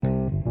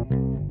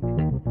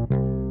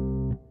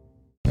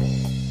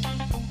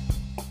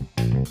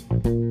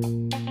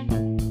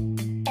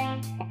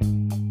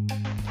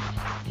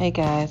Hey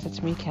guys,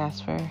 it's me,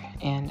 Casper,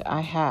 and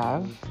I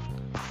have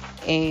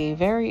a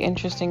very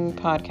interesting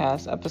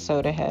podcast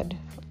episode ahead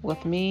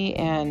with me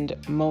and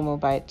Momo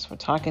Bites. We're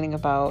talking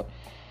about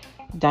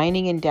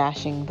dining and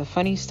dashing, the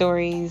funny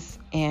stories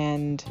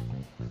and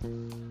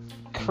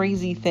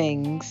crazy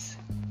things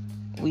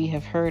we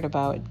have heard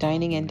about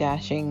dining and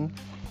dashing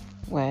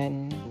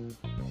when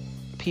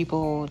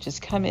people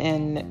just come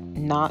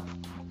in not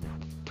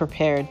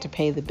prepared to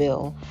pay the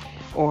bill,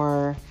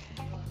 or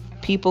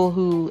people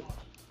who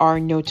are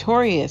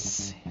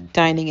notorious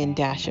dining and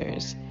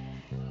dashers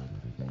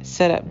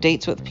set up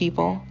dates with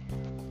people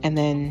and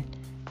then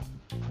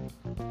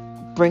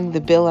bring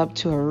the bill up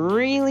to a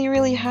really,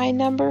 really high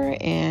number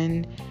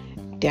and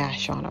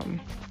dash on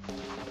them.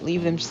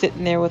 Leave them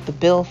sitting there with the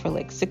bill for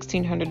like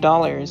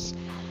 $1,600.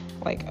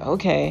 Like,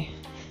 okay.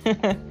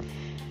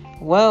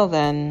 Well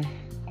then.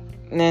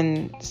 And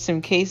then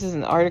some cases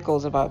and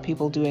articles about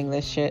people doing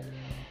this shit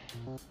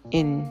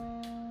in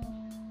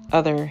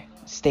other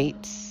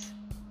states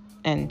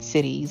and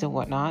cities and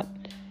whatnot.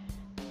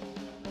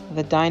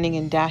 The dining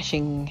and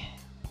dashing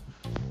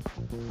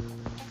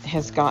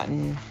has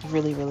gotten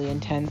really, really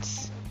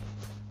intense.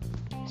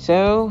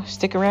 So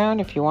stick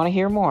around if you want to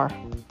hear more.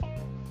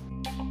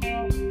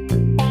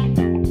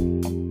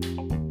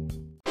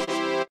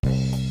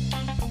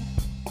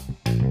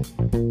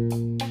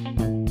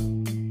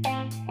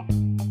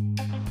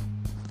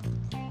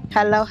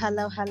 Hello.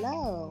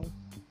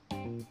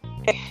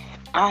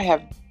 I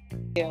have no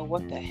idea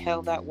what the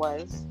hell that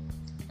was.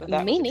 But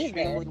that Me was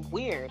neither. extremely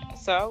weird.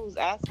 So I was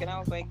asking, I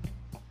was like,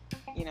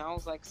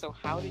 so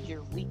how did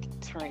your week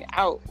turn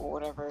out or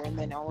whatever? And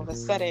then all of a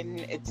sudden,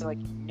 it's like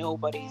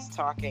nobody's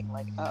talking.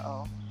 Like,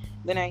 uh-oh.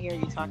 Then I hear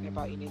you talking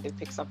about you need to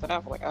pick something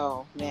up. Like,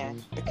 oh,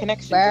 man, the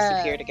connection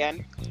disappeared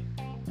again.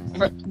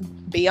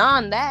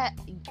 Beyond that,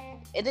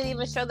 it didn't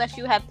even show that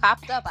you had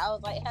popped up. I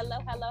was like, hello.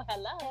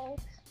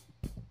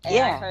 And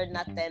I heard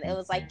nothing. It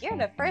was like, you're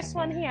the first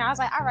one here. I was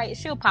like, all right,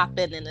 she'll pop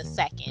in a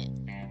second.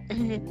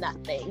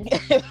 Nothing.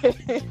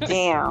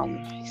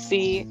 Damn.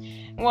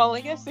 See, well, I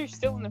guess they're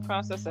still in the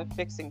process of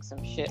fixing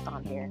some shit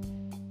on here.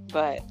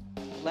 But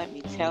let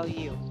me tell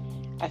you,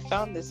 I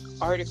found this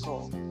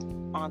article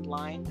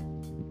online.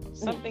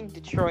 Something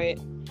Detroit.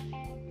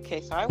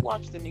 Okay, so I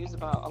watch the news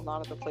about a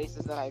lot of the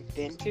places that I've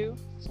been to,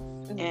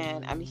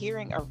 and I'm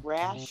hearing a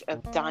rash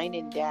of dine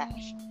and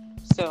dash.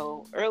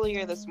 So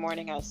earlier this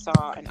morning, I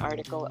saw an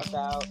article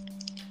about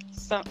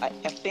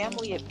a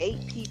family of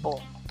 8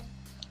 people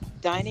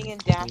dining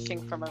and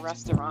dashing from a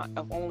restaurant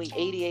of only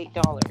 $88.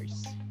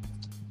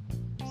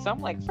 So I'm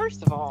like,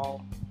 first of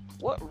all,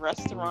 what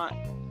restaurant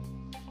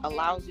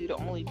allows you to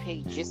only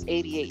pay just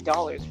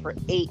 $88 for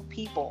 8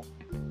 people?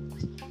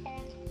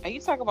 Are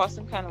you talking about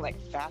some kind of like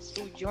fast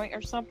food joint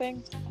or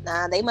something?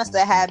 Nah, they must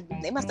have had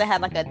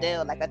like a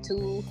deal, like a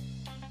two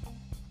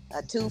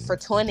for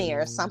 $20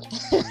 or something.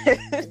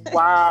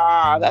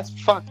 Wow, that's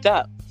fucked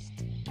up.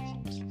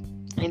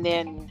 And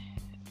then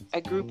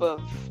a group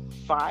of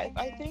 5,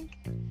 I think,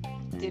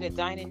 did a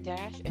dine and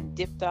dash and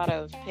dipped out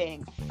of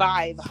paying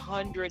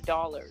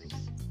 $500.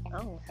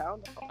 Oh, hell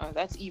no.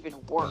 That's even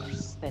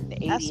worse than the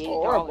 $88. That's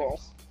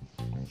horrible.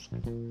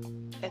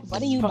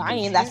 What are you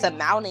buying that's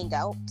amounting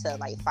out to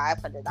like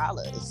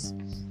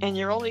 $500? And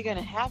you're only going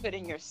to have it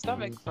in your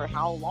stomach for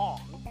how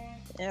long?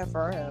 Yeah,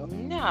 for real.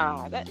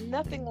 Nah,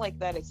 nothing like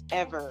that is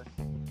ever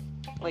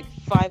like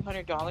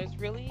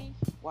 $500, really?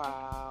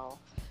 Wow.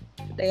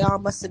 They all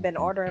must have been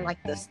ordering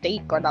like the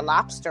steak or the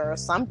lobster or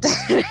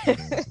something.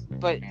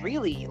 But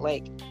really,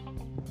 like,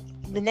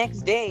 the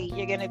next day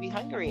you're gonna be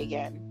hungry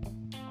again.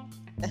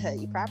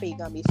 You probably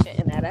gonna be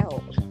shitting that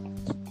out.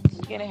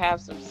 You're gonna have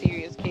some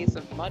serious case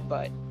of mud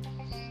butt.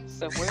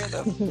 So where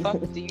the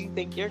fuck do you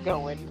think you're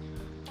going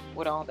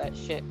with all that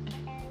shit?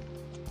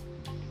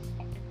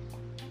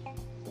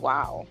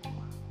 Wow.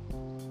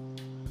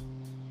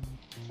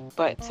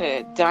 But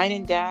to dine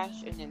and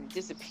dash and then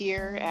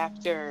disappear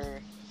after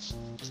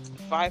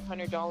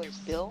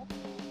 $500 bill?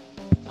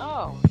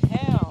 Oh,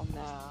 hell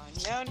no.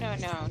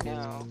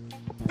 No.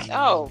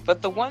 Oh,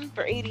 but the one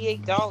for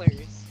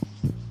 $88,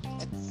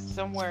 it's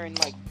somewhere in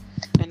like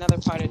another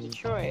part of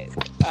Detroit.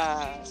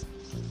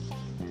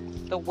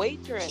 The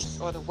waitress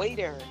or the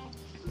waiter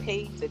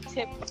paid the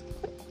tip.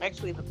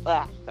 Actually,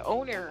 the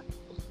owner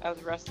of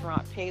the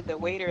restaurant paid the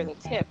waiter the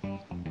tip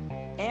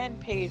and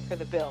paid for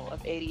the bill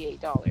of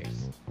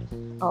 $88.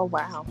 Oh,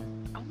 wow.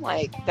 I'm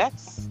like,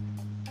 that's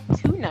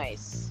too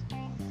nice.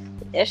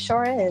 It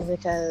sure is,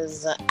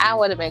 because I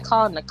would have been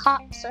calling the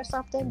cops or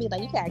something. Be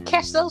like, you gotta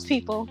catch those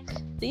people.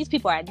 These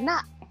people are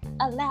not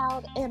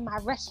allowed in my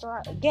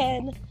restaurant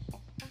again.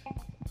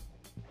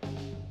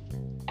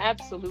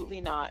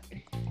 Absolutely not.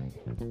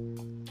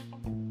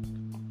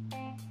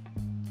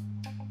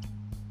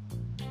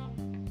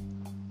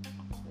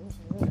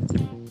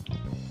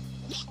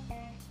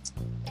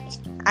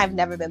 I've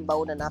never been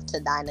bold enough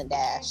to dine and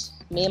dash.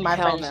 Me and my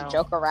friends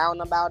joke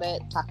around about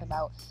it, talking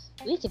about,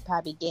 we could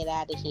probably get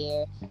out of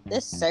here.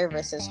 This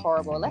service is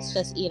horrible. Let's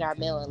just eat our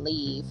meal and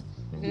leave.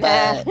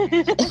 But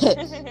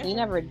you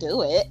never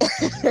do it.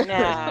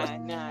 Nah.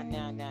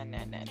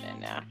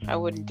 Nah. I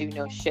wouldn't do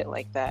no shit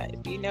like that.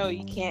 If you know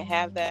you can't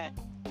have that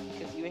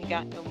because you ain't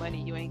got no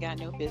money, you ain't got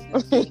no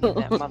business being in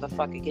that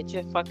motherfucker. Get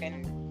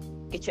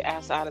your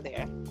ass out of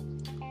there.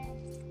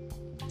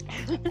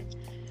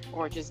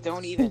 Or just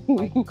don't even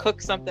like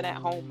cook something at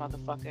home,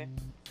 motherfucker.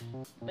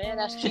 Man,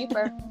 that's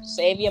cheaper.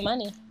 Save your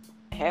money.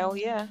 Hell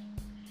yeah.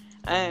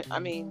 I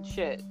mean,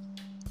 shit.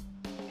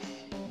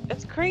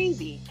 That's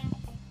crazy.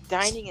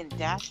 Dining and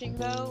dashing,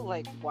 though?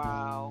 Like,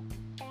 wow.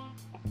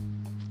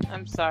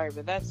 I'm sorry,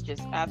 but that's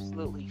just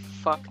absolutely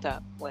fucked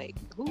up. Like,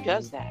 who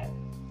does that?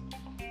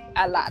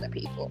 A lot of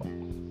people.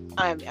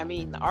 I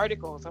mean, the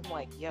articles, I'm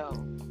like, yo,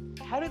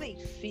 how do they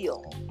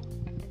feel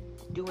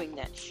doing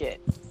that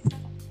shit?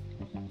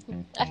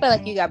 I feel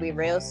like you gotta be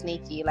real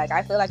sneaky. Like,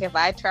 I feel like if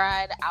I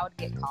tried, I would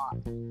get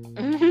caught.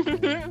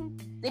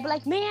 They'd be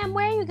like, ma'am,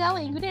 where are you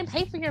going? You didn't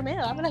pay for your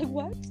meal. I'd be like,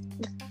 what?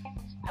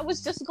 I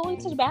was just going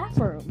to the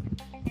bathroom.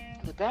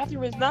 The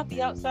bathroom is not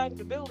the outside of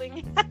the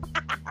building.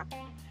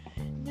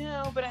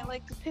 No, but I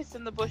like to piss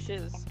in the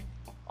bushes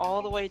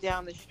all the way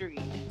down the street.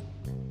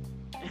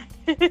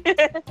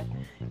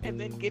 And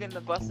then get in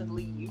the bus and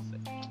leave.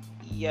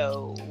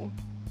 Yo,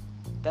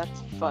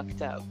 that's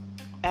fucked up.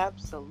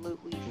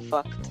 Absolutely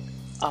fucked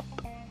up.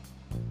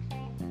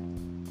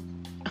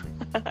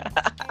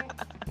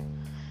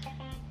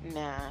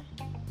 Nah,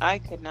 I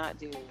could not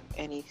do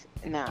any.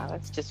 Nah,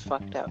 that's just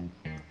fucked up.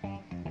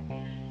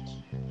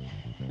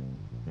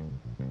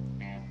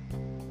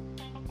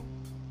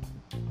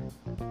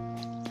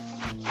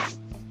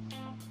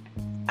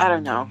 I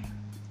don't know.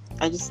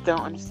 I just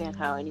don't understand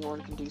how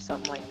anyone can do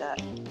something like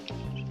that.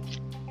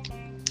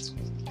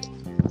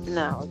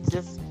 No, it's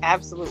just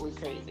absolutely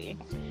crazy.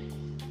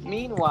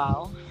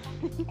 Meanwhile,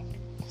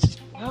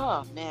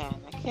 oh man,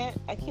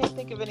 I can't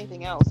think of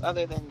anything else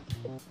other than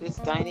this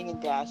dining and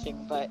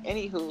dashing. But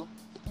anywho,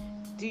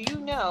 do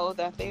you know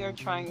that they are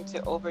trying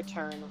to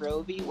overturn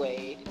Roe v.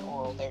 Wade,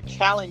 or they're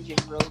challenging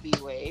Roe v.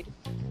 Wade,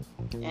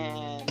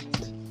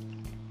 and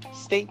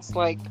states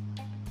like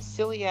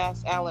silly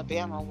ass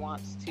Alabama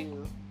wants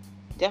to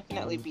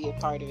definitely be a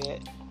part of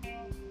it.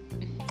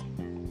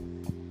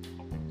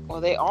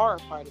 Well, they are a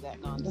part of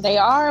that nonsense. They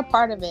are a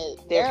part of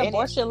it. Their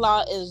abortion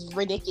law is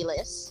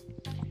ridiculous.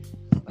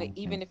 Like,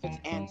 even if it's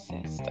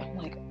incest, I'm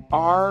like,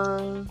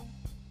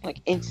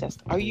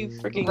 incest. Are you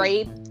freaking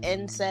rape,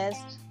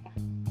 incest?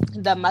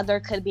 The mother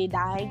could be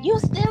dying. You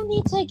still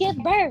need to give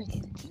birth.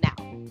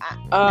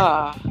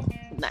 No.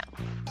 No.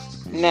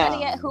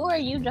 And yet, who are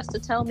you just to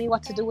tell me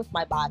what to do with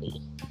my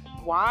body?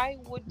 Why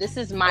would this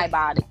is my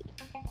body?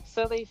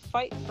 So they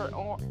fight for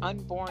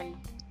unborn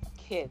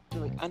kids,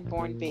 like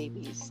unborn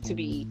babies, to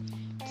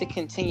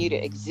continue to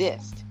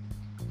exist.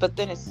 But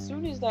then as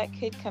soon as that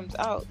kid comes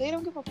out, they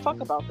don't give a fuck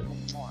about them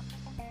anymore.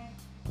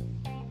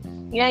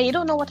 Yeah, you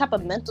don't know what type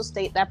of mental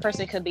state that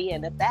person could be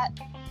in. If that,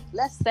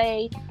 let's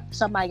say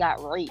somebody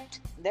got raped,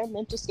 their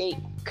mental state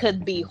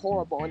could be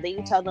horrible, and then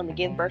you tell them to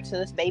give birth to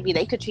this baby,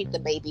 they could treat the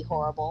baby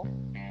horrible.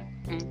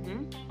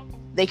 Mm-hmm.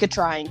 They could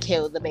try and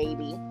kill the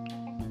baby.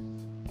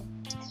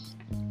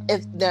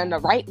 If they're in the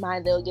right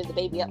mind, they'll give the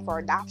baby up for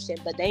adoption,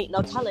 but they ain't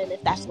no telling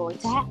if that's going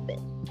to happen.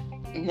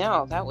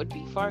 No, that would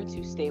be far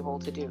too stable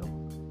to do.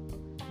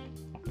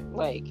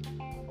 Like,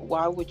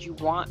 why would you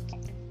want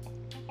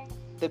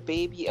the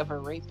baby of a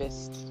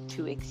rapist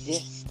to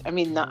exist? Oh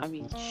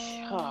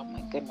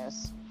my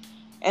goodness.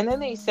 And then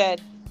they said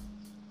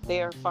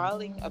they are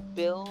filing a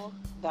bill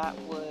that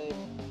would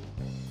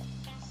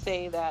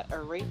say that a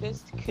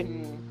rapist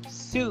can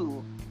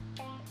sue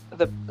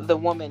the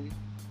woman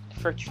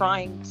for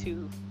trying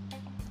to...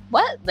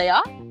 What? They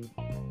are?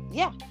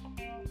 Yeah.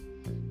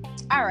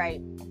 All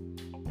right.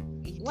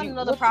 You want to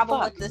know the problem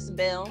with this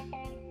bill?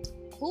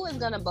 Who is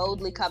going to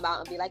boldly come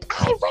out and be like,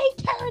 I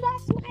raped her,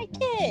 that's my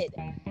kid?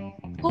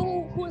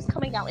 Who is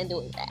coming out and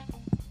doing that?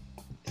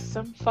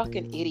 Some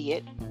fucking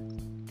idiot.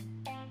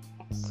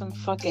 Some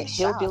fucking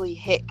hillbilly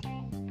hick.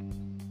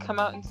 Come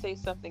out and say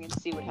something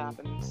and see what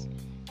happens.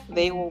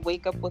 They will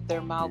wake up with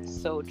their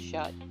mouths sewed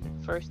shut.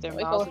 First, their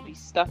mouths will be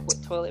stuffed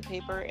with toilet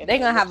paper, and they're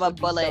gonna have a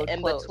bullet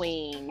in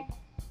between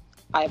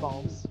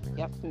eyeballs.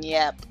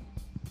 Yep.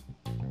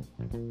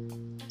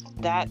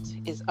 That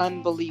is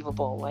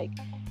unbelievable. Like,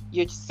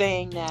 you're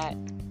saying that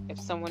if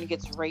someone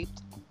gets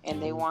raped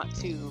and they want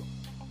to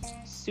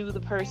sue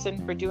the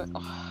person for doing...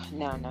 Oh,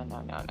 no.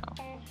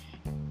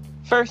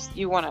 First,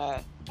 you want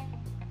to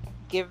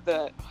give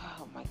the...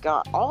 Oh my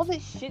god. All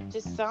this shit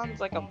just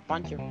sounds like a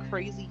bunch of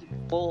crazy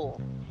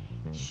bull.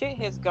 Shit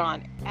has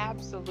gone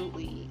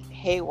absolutely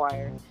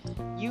haywire.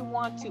 You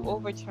want to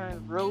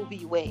overturn Roe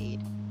v.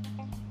 Wade.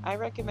 I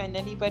recommend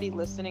anybody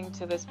listening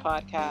to this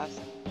podcast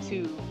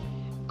to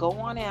go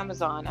on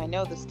Amazon. I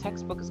know this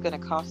textbook is going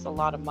to cost a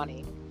lot of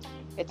money.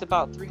 It's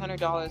about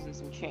 $300 and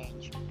some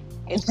change.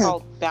 It's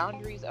called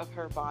Boundaries of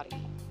Her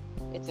Body.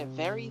 It's a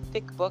very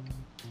thick book.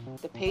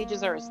 The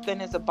pages are as thin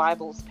as a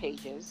Bible's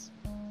pages.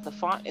 The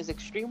font is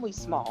extremely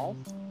small.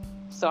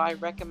 So I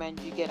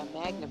recommend you get a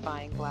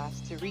magnifying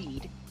glass to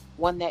read.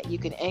 One that you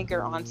can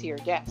anchor onto your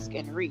desk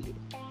and read.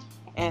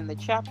 And the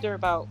chapter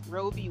about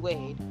Roe v.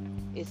 Wade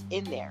is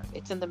in there.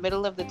 It's in the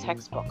middle of the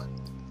textbook.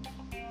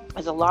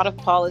 There's a lot of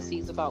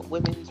policies about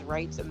women's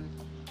rights and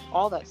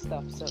all that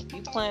stuff. So if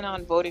you plan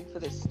on voting for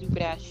this stupid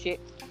ass shit,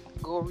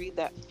 go read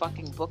that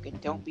fucking book and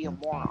don't be a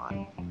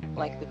moron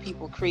like the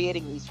people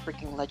creating these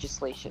freaking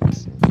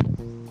legislations.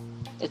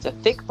 It's a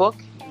thick book.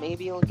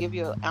 Maybe it'll give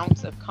you an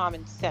ounce of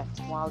common sense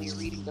while you're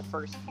reading the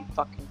first few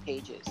fucking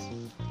pages.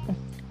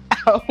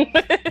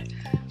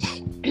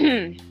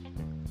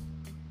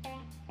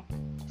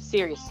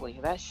 Seriously,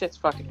 that shit's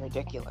fucking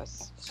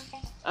ridiculous.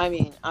 I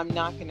mean, I'm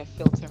not gonna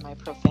filter my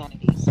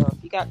profanity, so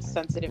if you got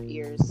sensitive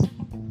ears,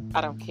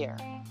 I don't care.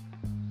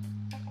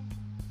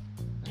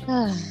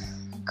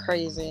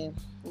 Crazy.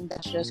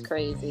 That's just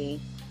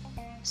crazy.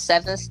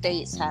 7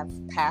 states have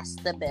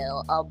passed the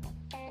bill.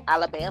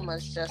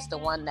 Alabama's just the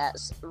one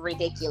that's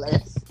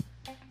ridiculous.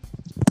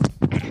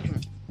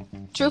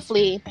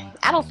 Truthfully,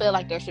 I don't feel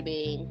like there should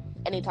be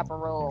any type of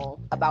rule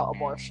about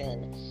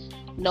abortion.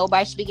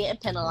 Nobody should be getting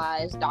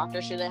penalized.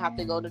 Doctors shouldn't have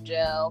to go to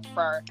jail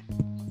for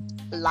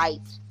life,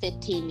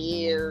 15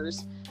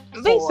 years.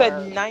 They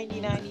said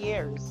 99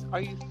 years.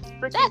 Are you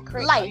freaking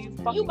crazy? Life.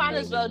 You might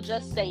as well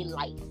just say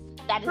life.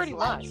 That pretty is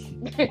much.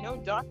 life. No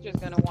doctor's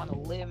gonna want to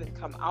live and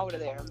come out of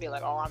there and be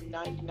like, oh, I'm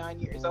 99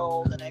 years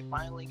old and I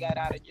finally got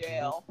out of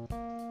jail.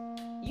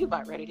 You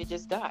about ready to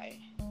just die.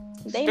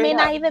 They may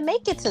not even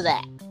make it to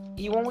that.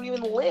 You won't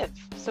even live.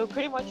 So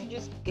pretty much you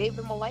just gave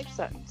them a life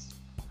sentence.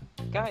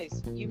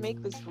 Guys, you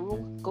make this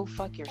rule, go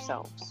fuck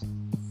yourselves.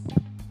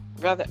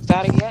 Better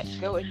yet,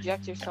 go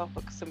inject yourself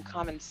with some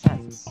common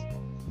sense.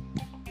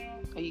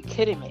 Are you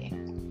kidding me?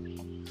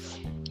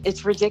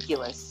 It's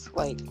ridiculous.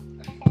 Like,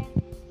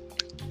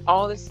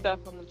 all this stuff,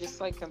 I'm just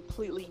like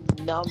completely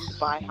numbed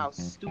by how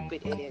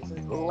stupid it is.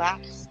 It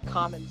lacks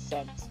common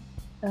sense.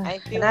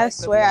 I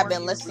swear I've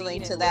been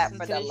listening to that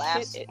for the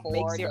last 4 days. It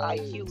makes your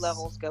IQ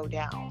levels go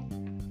down.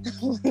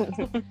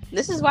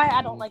 This is why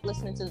I don't like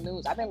listening to the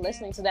news. I've been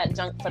listening to that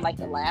junk for like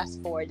the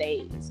last 4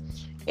 days.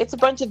 It's a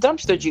bunch of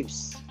dumpster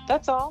juice.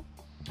 That's all.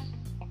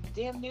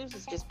 Damn news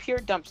is just pure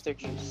dumpster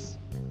juice.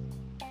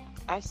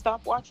 I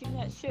stopped watching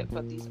that shit,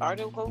 but these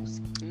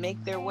articles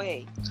make their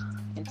way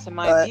into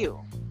my view.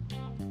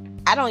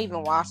 I don't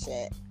even watch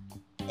it.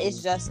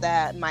 It's just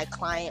that my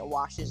client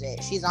watches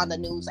it. She's on the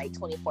news like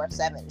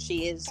 24/7.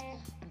 She is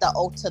the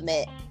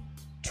ultimate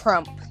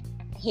Trump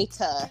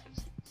hater.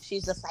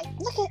 She's just like,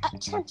 look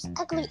at Trump's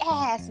ugly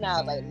ass. And I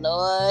was like,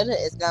 Lord,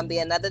 it's gonna be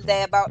another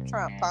day about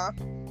Trump, huh?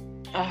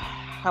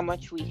 How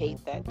much we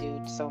hate that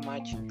dude so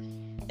much.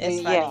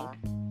 It's funny. Yeah.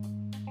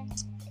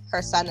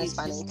 Her son is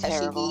funny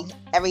because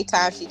every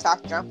time she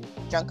talks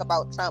drunk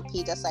about Trump,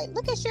 he just like,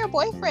 look at your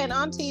boyfriend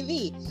on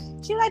TV.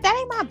 She like, that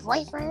ain't my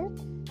boyfriend.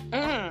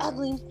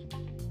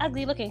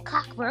 Ugly looking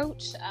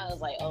cockroach. I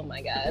was like, oh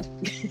my god.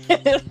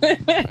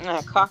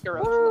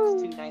 Cockroach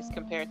looks too nice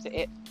compared to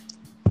it.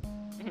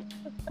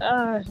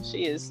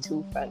 She is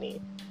too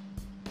funny.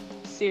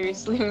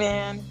 Seriously,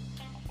 man,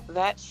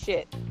 that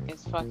shit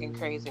is fucking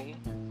crazy.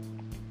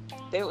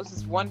 There was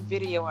this one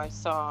video I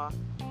saw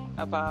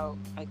about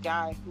a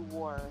guy who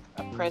wore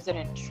a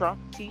President Trump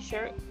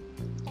t-shirt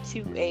to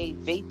a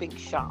vaping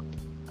shop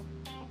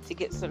to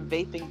get some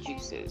vaping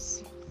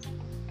juices.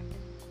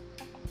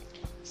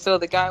 So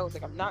the guy was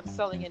like, I'm not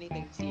selling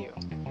anything to you.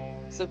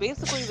 So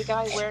basically the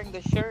guy wearing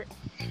the shirt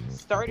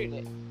started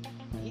it.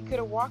 He could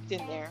have walked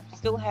in there,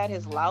 still had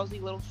his lousy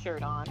little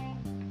shirt on,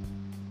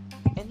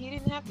 and he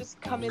didn't have to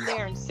come in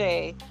there and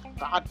say,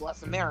 God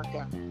bless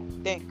America.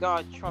 Thank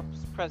God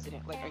Trump's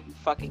president. Like, are you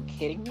fucking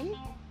kidding me?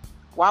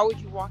 Why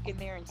would you walk in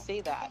there and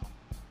say that?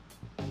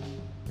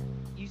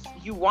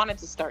 You wanted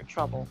to start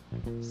trouble.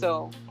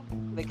 So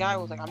the guy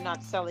was like, I'm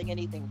not selling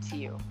anything to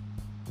you.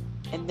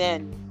 And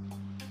then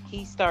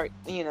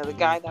the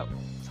guy that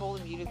told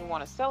him you didn't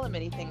want to sell him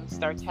anything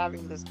starts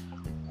having this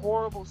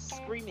horrible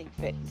screaming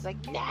fit. He's like,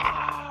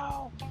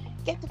 no,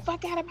 get the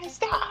fuck out of my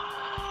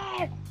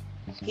store.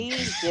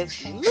 He's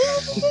just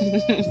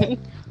losing.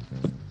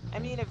 I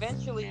mean,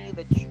 eventually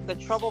the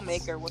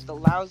troublemaker with the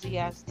lousy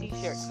ass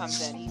t-shirt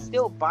comes in. He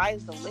still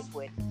buys the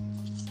liquid,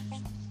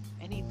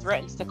 and he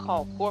threatens to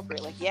call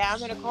corporate. Like, yeah,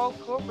 I'm gonna call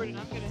corporate and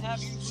I'm gonna have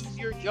you lose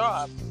your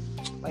job.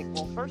 Like,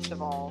 well, first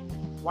of all,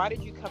 why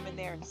did you come in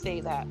there and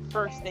say that?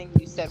 First thing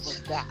you said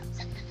was that.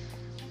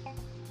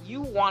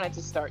 You wanted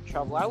to start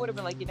trouble. I would have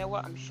been like, you know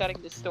what? I'm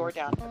shutting the store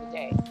down for the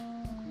day.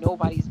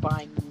 Nobody's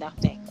buying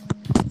nothing.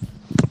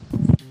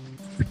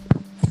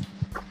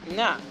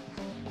 Nah.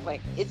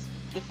 Like, it's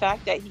the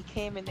fact that he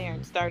came in there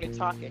and started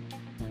talking.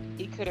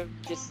 He could have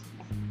just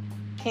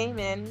came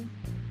in,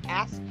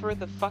 asked for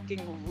the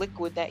fucking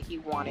liquid that he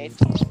wanted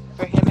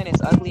for him and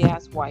his ugly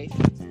ass wife,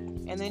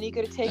 and then he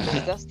could have taken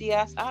his dusty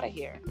ass out of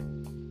here.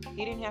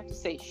 He didn't have to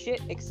say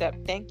shit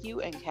except thank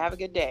you and have a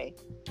good day.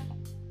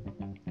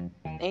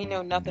 Ain't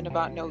know nothing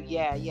about no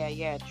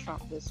yeah,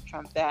 Trump this,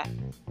 Trump that,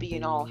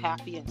 being all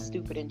happy and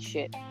stupid and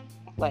shit.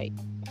 Like,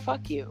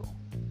 fuck you.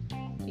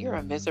 You're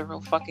a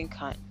miserable fucking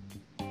cunt.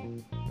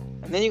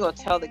 And then you go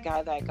tell the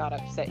guy that got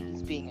upset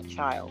he's being a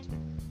child.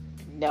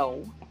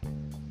 No.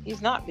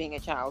 He's not being a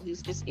child.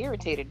 He's just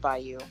irritated by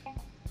you.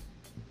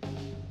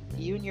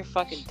 You and your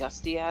fucking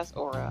dusty ass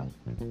aura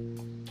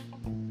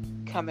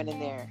coming in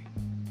there.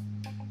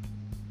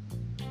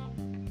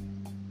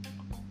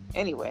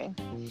 Anyway,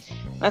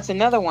 that's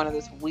another one of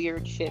this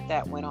weird shit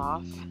that went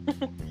off.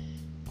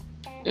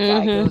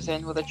 Guy goes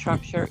in with a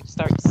Trump shirt,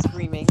 starts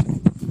screaming.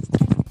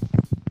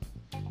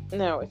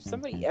 No, if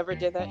somebody ever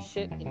did that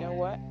shit, you know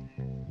what?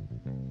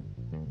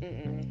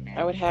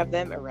 I would have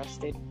them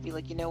arrested. Be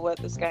like, you know what?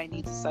 This guy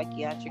needs a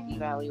psychiatric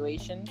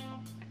evaluation.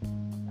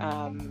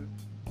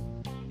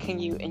 Can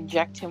you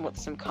inject him with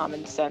some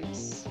common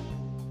sense?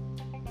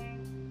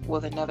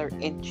 With another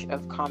inch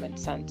of common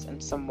sense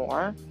and some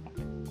more?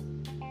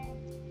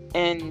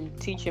 And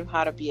teach him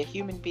how to be a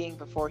human being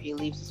before he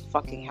leaves his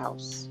fucking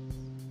house.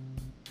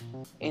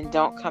 And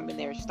don't come in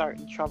there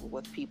starting trouble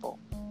with people.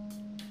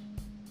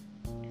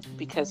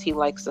 Because he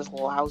likes this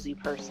lousy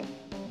person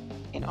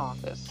in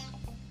office.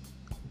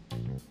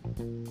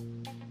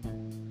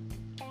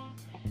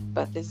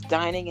 But this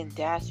dining and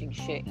dashing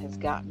shit has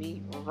got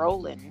me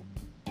rolling.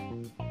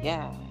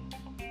 Yeah,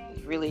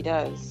 it really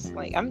does.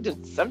 Like, I'm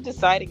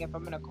deciding if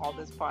I'm gonna call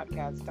this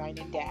podcast Dine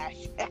and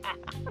Dash.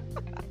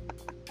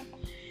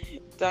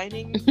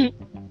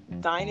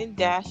 Dine and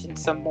Dash and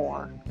some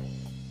more.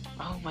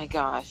 Oh my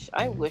gosh,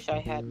 I wish I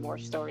had more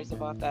stories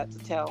about that to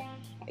tell,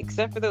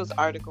 except for those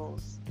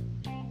articles.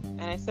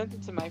 And I sent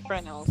it to my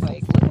friend. I was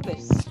like, look at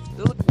this.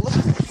 Look at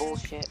this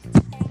bullshit.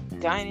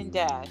 Dine and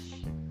Dash.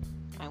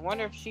 I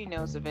wonder if she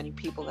knows of any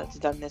people that's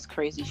done this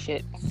crazy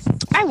shit.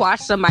 I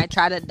watched somebody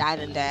try to dine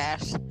and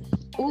dash.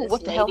 Ooh,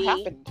 what the hell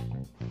happened?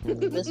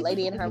 This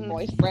lady and her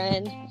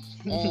boyfriend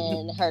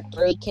and her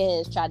 3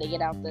 kids tried to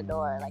get out the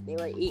door. Like, they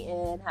were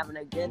eating, having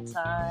a good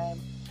time.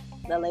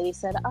 The lady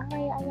said, all right,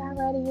 are y'all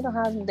ready? You know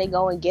how they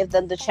go and give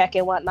them the check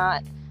and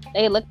whatnot.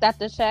 They looked at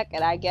the check,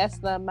 and I guess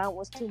the amount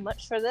was too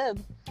much for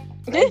them.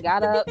 They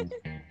got up.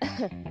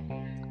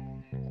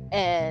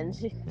 And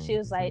she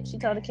was like, she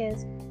told the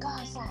kids, go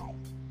outside.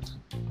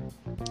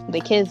 The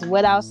kids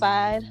went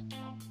outside.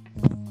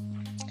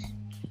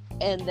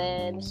 And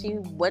then she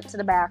went to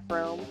the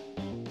bathroom.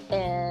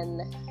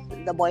 And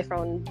the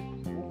boyfriend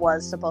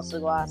was supposed to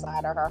go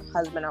outside, or her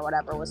husband or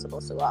whatever was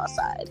supposed to go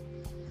outside.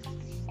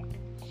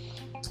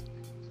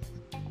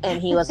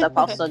 And he was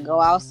supposed to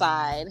go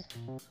outside.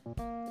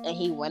 And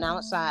he went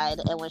outside.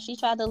 And when she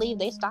tried to leave,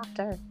 they stopped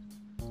her.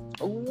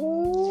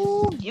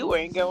 Ooh, you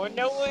ain't going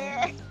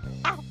nowhere.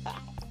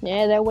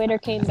 Yeah, that waiter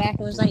came back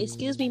and was like,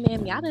 excuse me,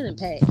 ma'am, y'all didn't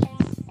pay.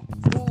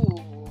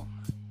 Ooh,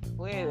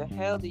 where the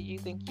hell did you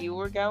think you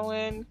were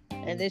going?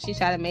 And then she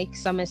tried to make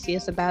some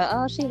excuse about,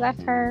 oh, she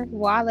left her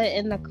wallet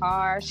in the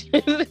car.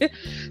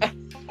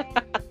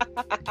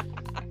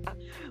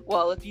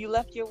 Well, if you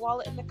left your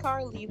wallet in the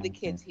car, leave the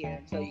kids here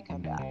until you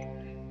come back.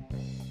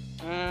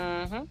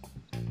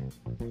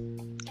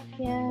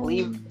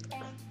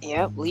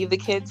 Yeah. Leave the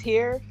kids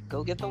here.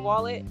 Go get the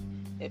wallet.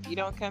 If you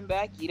don't come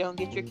back, you don't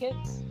get your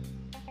kids.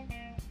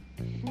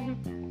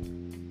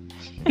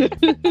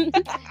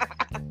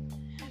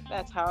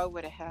 That's how I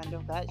would have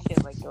handled that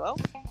shit. Like, well,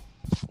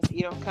 if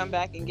you don't come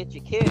back and get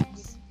your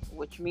kids,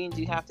 which means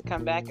you have to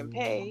come back and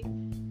pay,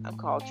 I'll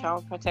call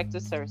Child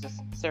Protective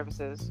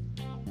Services.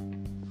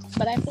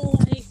 But I feel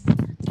like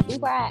we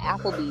were at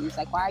Applebee's.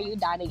 Like, why are you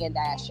dining and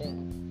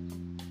dashing?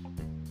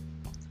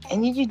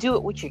 And you do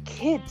it with your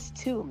kids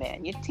too,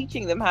 man. You're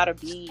teaching them how to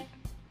be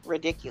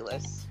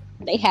ridiculous.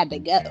 They had to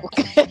go.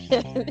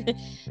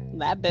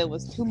 That bit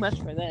was too much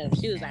for them.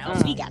 She was like,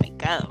 oh, we gotta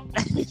go.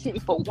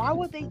 But why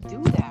would they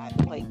do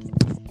that? Like,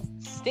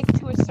 stick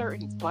to a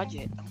certain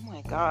budget. Oh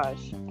my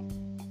gosh.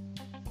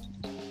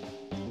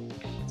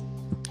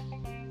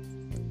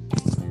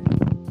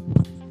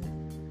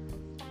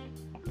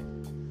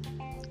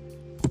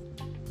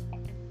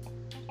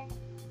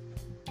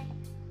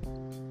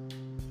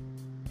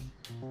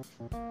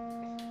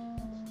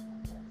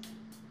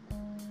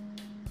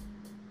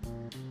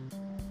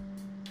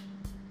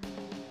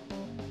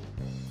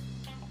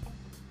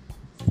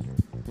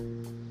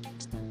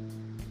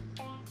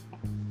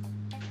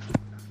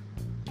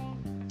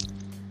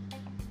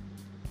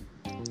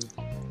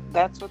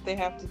 That's what they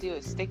have to do,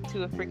 is stick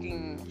to a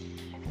freaking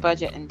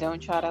budget and don't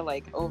try to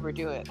like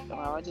overdo it.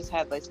 Well, I just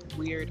had like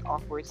weird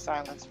awkward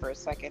silence for a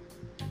second.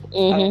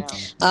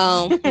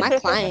 My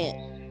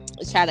client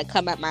tried to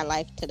come at my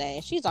life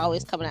today. She's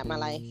always coming at my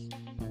life.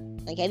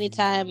 Like,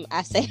 anytime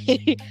I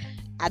say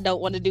I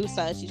don't want to do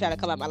something, she tried to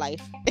come at my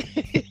life.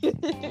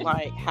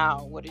 Like,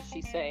 how? What did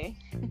she say?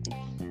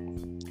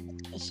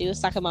 She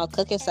was talking about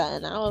cooking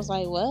something. I was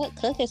like, what?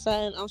 Cooking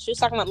something? Oh, she was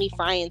talking about me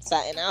frying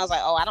something. I was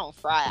like, oh, I don't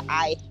fry.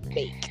 I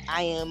bake.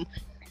 I am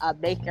a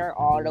baker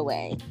all the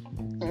way.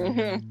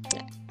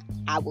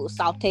 I will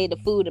saute the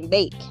food and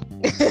bake.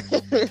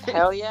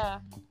 Hell yeah.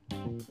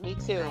 Me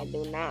too. I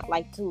do not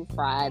like to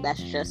fry.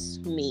 That's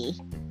just me.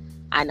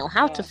 I know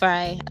how to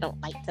fry. I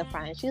don't like to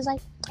fry. And she was like,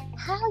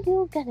 how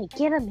you gonna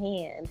get a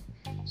man?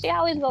 She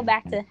always go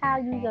back to how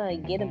you gonna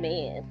get a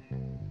man.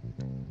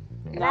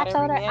 And I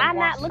told her, I'm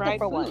not looking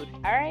for one.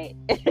 All right.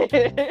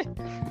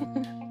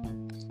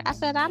 I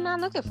said, I'm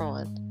not looking for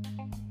one.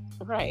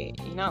 Right.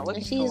 You're not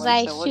looking And she's for one,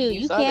 like, so what shoot,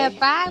 use you are can't they?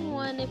 fry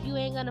one if you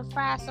ain't gonna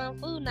fry some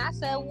food. And I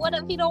said, what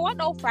if he don't want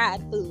no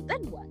fried food?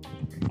 Then what?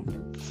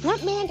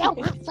 What man don't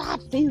want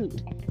fried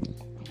food?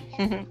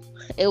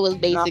 It was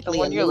Not the basically a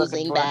one you're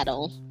looking losing for.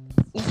 battle.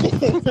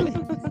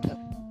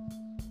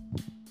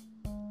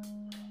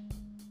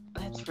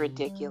 That's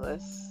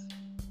ridiculous.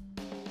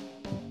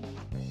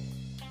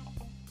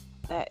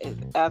 That is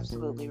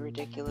absolutely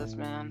ridiculous,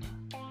 man.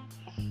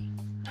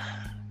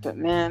 But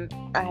man,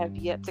 I have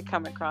yet to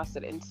come across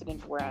an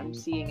incident where I'm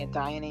seeing a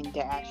Dine and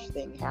Dash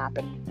thing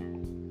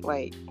happen.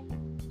 Like,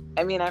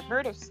 I mean, I've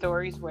heard of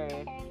stories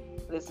where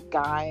this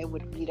guy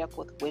would meet up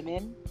with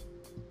women,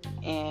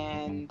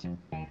 and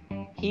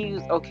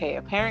he's okay.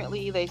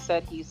 Apparently, they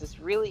said he's this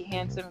really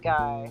handsome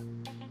guy,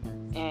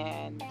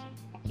 and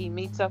he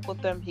meets up with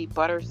them. He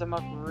butters them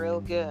up real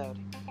good,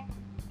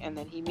 and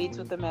then he meets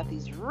with them at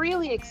these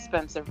really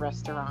expensive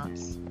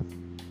restaurants,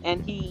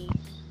 and he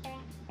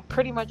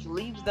pretty much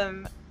leaves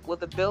them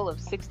with a bill of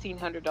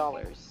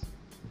 $1,600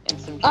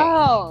 and some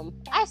change.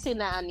 I seen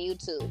that on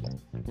YouTube,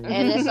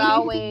 and it's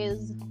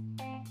always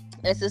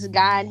this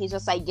guy, and he's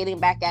just like getting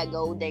back at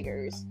gold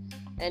diggers,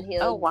 and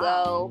he'll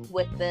go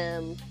with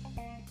them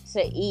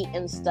to eat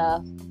and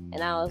stuff.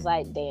 And I was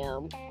like,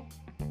 damn,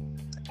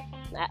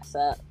 that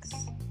sucks.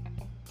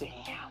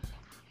 Damn.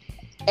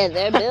 And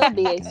their bill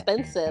be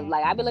expensive.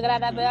 Like, I be looking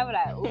at that bill, I be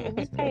like, ooh,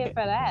 who's paying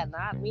for that?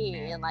 Not me.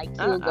 And like,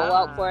 he'll go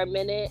out for a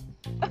minute,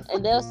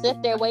 and they'll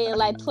sit there waiting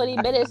like 20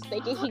 minutes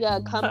thinking he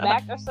gonna come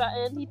back or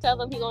something. He tell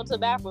them he going to the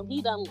bathroom.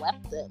 He done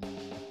left them.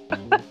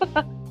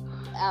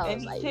 I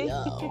was like,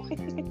 yo.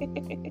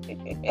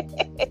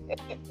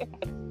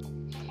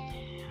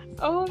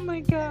 Oh my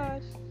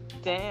gosh.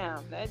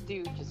 Damn, that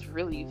dude just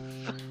really...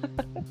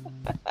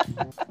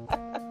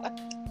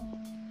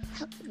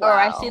 Or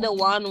I see the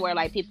one where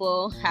like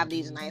people have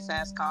these nice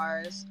ass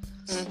cars,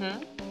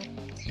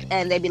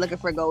 and they be looking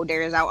for gold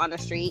diggers out on the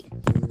street.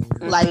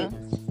 Like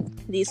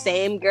these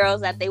same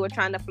girls that they were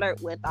trying to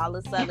flirt with, all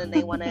of a sudden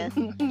they wanna,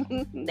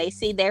 they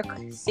see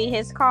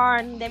his car,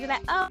 and they be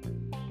like, oh,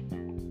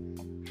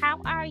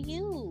 how are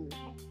you?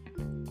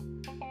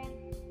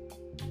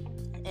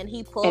 And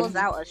he pulls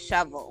out a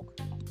shovel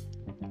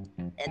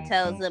and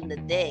tells them to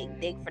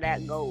dig for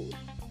that gold.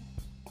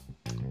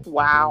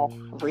 Wow,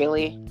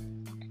 really?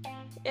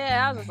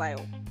 Yeah, I was just like,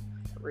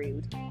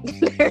 rude.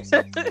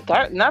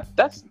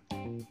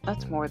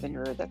 That's more than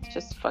rude. That's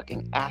just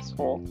fucking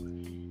asshole.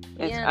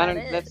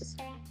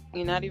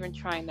 You're not even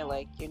trying to,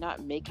 like, you're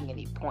not making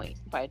any point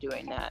by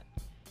doing that.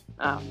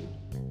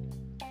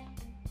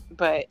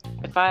 But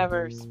if I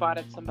ever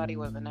spotted somebody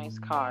with a nice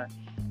car,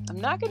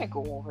 I'm not gonna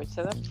go over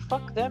to them.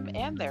 Fuck them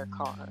and their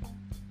car.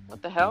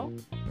 What the hell?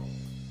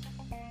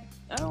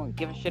 I don't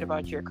give a shit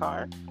about your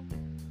car.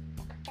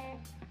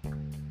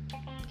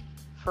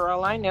 For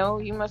all I know,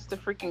 you must have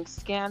freaking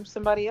scammed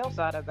somebody else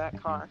out of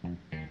that car.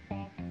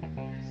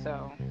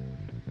 So,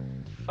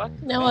 fuck.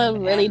 You know what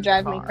really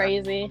drives me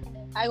crazy?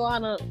 I go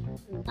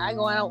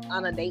out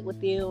on a date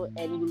with you,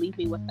 and you leave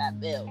me with that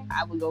bill.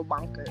 I would go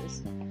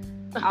bonkers.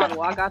 I would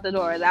walk out the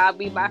door. That'd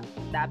be that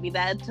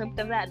attempt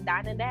of that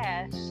Dine and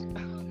Dash.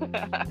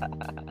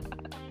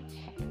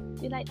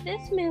 Be like,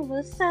 this meal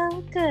was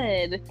so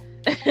good.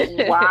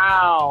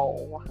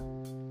 Wow.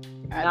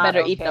 I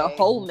better eat the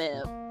whole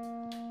meal.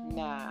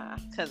 Nah.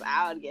 Because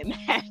I would get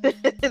mad.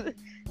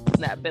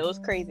 That bill was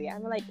crazy.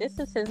 I'm like, this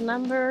is his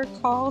number.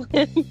 Call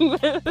him.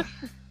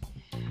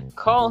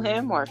 Call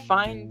him or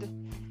find,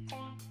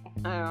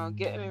 I don't know,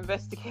 get him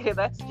investigated.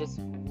 That's just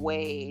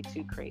way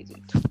too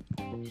crazy.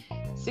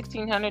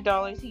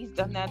 $1,600. He's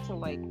done that to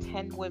like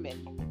 10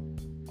 women.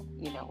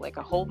 You know, like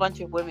a whole bunch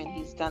of women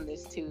he's done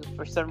this to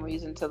for some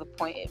reason, to the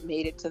point it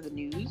made it to the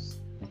news.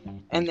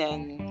 And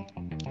then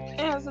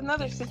there's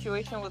another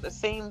situation with the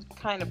same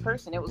kind of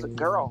person. It was a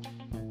girl.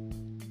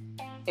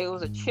 It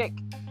was a chick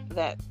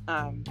that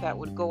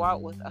would go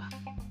out with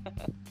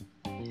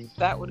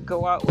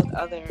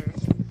other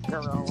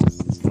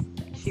girls.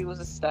 She was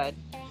a stud,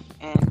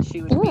 and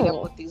she would meet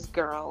up with these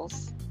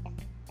girls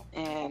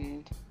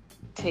and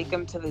take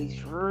them to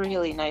these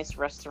really nice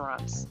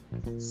restaurants,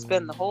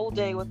 spend the whole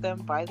day with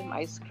them, buy them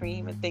ice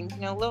cream and things,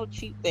 you know, little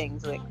cheap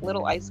things like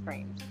little ice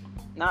creams.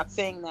 Not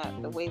saying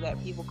that the way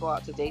that people go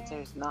out to dates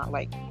is not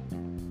like,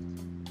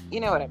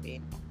 you know what I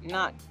mean,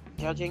 not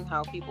judging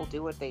how people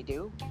do what they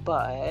do,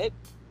 but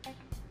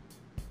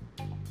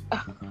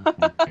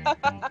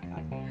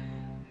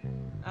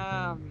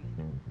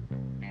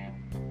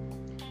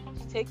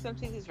she takes them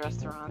to these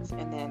restaurants,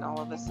 and then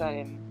all of a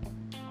sudden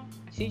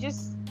she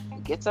just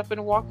gets up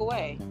and walk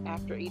away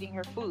after eating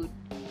her food,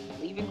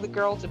 leaving the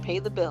girl to pay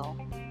the bill.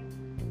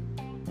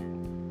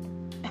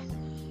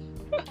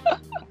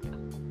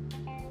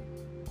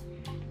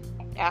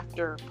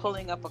 After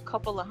pulling up a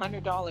couple of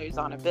 $100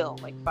 on a bill,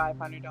 like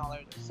 $500 or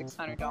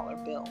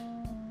 $600 bill.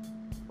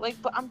 Like,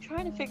 but I'm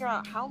trying to figure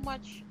out how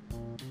much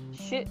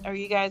shit are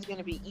you guys going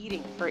to be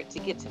eating for it to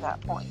get to that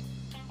point?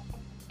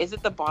 Is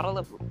it the bottle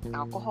of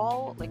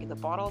alcohol? Like the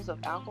bottles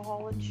of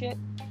alcohol and shit?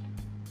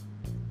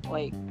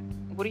 Like,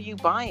 what are you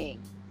buying?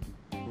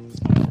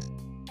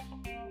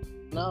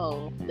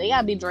 know. They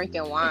gotta be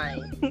drinking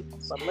wine.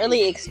 Some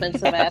really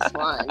expensive ass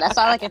wine. That's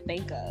all I can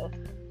think of.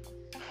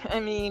 I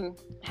mean,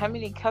 how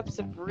many cups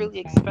of really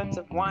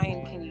expensive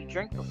wine can you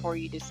drink before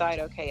you decide,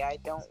 okay, I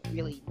don't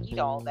really need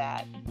all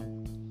that?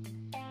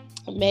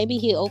 Maybe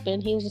he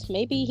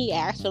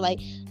asked for,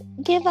 like,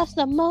 give us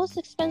the most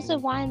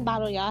expensive wine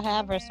bottle y'all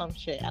have or some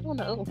shit. I don't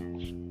know.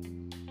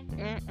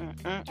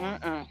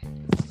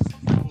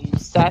 You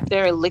sat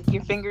there, lick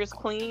your fingers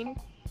clean,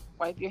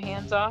 wipe your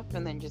hands off,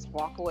 and then just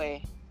walk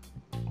away.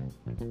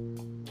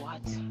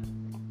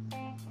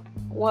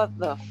 What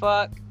the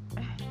fuck?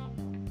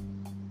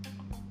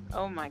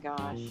 Oh my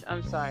gosh.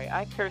 I'm sorry.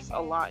 I curse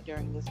a lot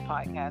during this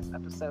podcast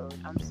episode.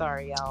 I'm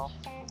sorry, y'all.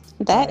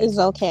 That is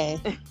okay.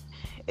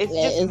 It's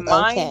just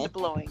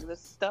mind-blowing. The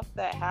stuff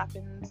that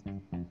happens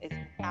is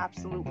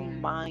absolutely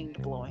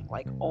mind-blowing.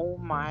 Like, oh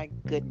my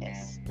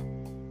goodness.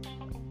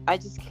 I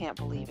just can't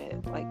believe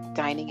it. Like,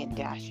 dining and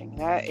dashing.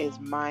 That is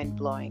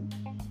mind-blowing.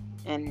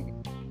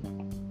 And...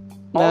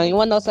 Well, you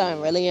want to know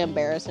something really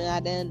embarrassing I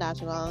did not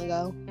too long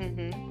ago?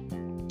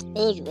 Mm-hmm.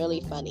 It was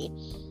really funny.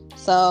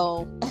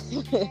 So...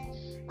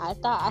 I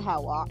thought I had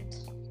walked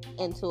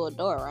into a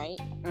door, right?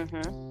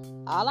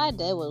 Mm-hmm. All I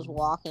did was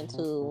walk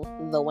into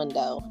the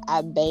window.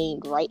 I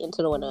banged right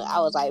into the window. I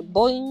was like,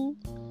 boing.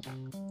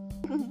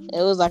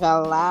 It was like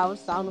a loud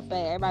sound effect.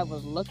 Everybody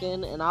was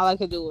looking, and all I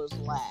could do was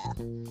laugh.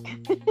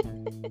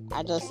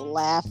 I just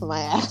laughed my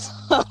ass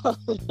off.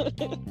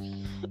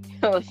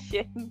 Oh,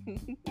 shit.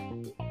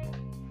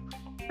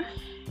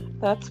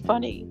 That's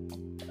funny.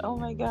 Oh,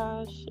 my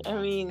gosh. I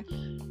mean,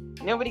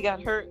 nobody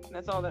got hurt.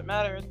 That's all that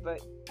matters,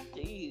 but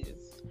jeez.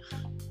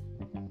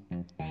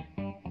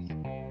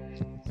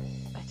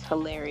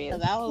 Hilarious.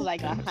 Because I was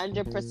like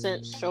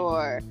 100%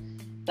 sure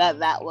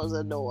that was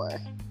a door.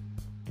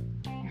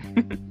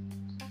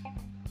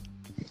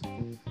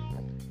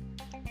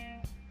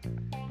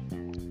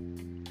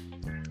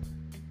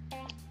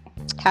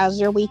 How's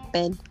your week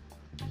been?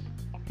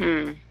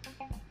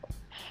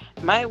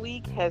 My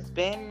week has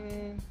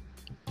been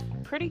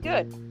pretty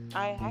good.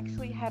 I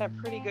actually had a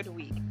pretty good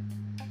week.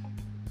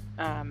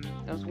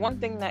 There was one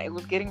thing that it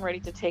was getting ready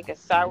to take a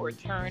sour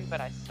turn,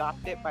 but I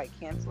stopped it by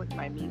canceling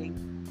my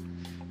meeting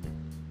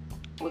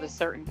with a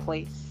certain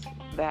place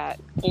that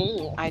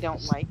I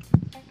don't like,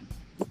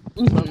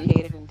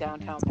 located in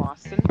downtown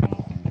Boston.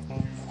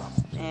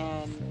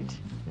 And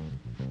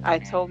I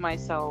told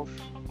myself,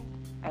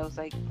 I was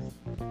like,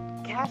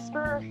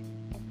 Casper,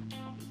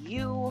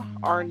 you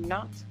are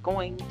not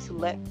going to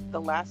let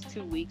the last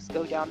 2 weeks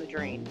go down the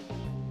drain.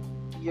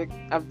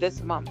 Of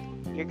this month.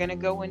 You're gonna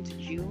go into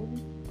June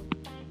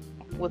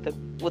with the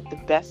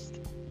best,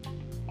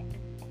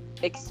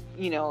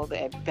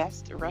 the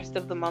best rest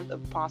of the month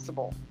if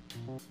possible.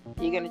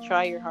 You're gonna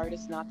try your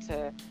hardest not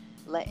to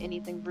let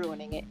anything ruin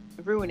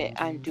it.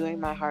 I'm doing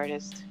my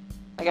hardest.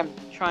 Like, I'm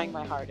trying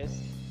my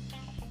hardest.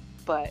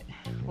 But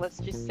let's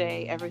just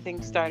say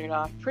everything started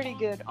off pretty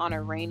good on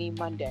a rainy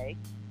Monday.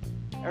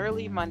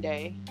 Early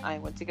Monday, I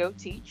went to go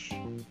teach.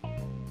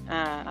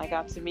 I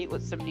got to meet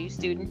with some new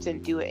students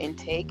and do an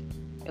intake.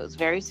 It was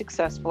very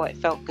successful. I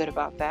felt good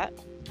about that.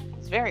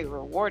 It's very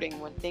rewarding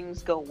when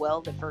things go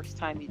well the first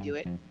time you do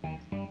it.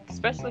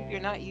 Especially if you're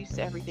not used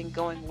to everything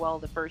going well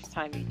the first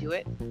time you do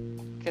it.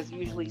 Because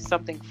usually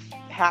something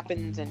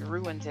happens and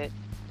ruins it.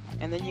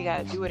 And then you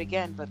got to do it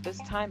again. But this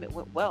time it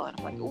went well. And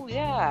I'm like, oh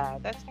yeah,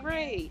 that's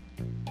great.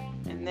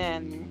 And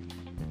then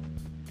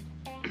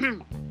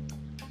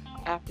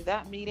after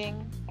that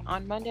meeting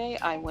on Monday,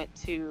 I went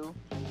to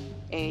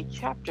a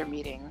chapter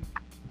meeting.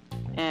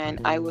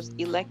 And I was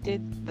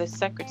elected the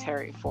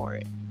secretary for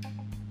it.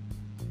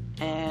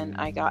 And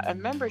I got a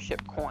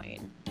membership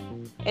coin.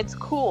 It's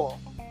cool.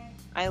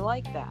 I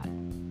like that.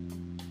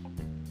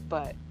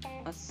 But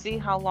let's see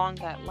how long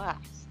that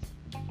lasts.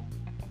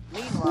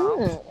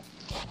 Meanwhile,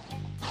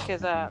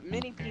 because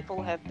many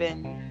people have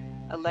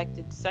been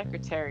elected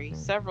secretary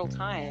several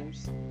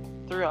times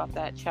throughout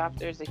that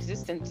chapter's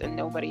existence, and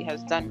nobody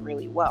has done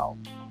really well.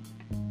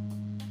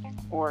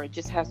 Or it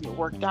just hasn't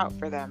worked out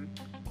for them.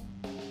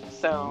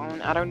 So,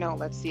 I don't know.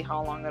 Let's see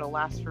how long it'll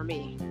last for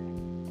me.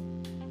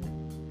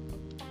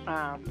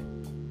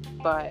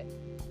 But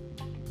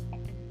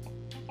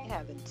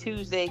yeah, then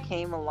Tuesday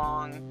came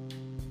along.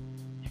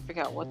 I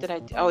forgot, what did I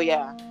do? Oh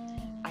yeah,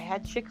 I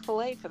had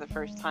Chick-fil-A for the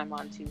first time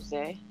on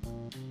Tuesday.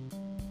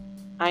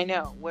 I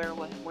know, where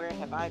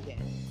have I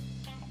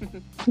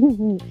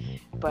been?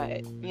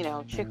 But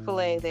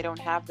Chick-fil-A, they don't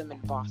have them in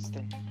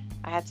Boston.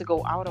 I had to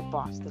go out of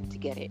Boston to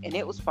get it, and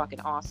it was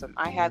fucking awesome.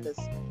 I had this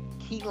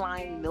key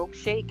lime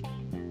milkshake.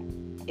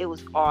 It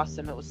was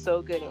awesome. It was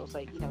so good. It was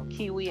like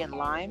kiwi and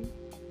lime.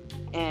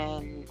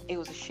 And it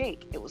was a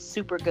shake. It was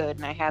super good.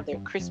 And I had their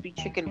crispy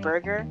chicken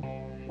burger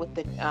with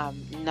the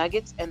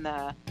nuggets and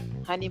the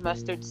honey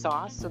mustard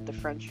sauce with the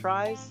french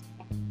fries.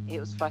 It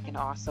was fucking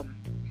awesome.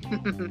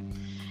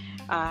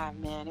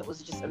 Man, it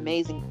was just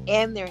amazing.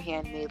 And their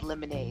handmade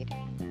lemonade.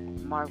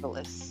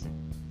 Marvelous.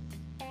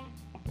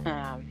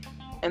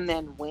 And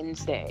then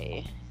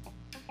Wednesday.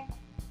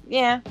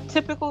 Yeah,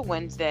 typical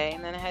Wednesday.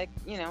 And then I had,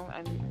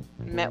 I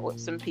met with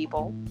some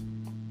people.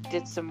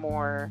 did some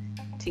more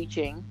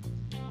teaching.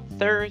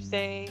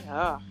 Thursday,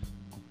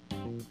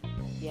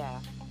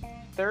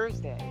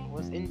 Thursday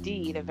was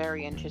indeed a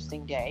very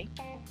interesting day.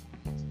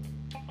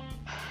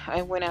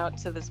 I went out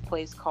to this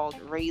place called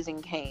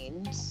Raising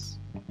Cane's,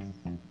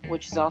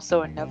 which is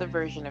also another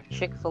version of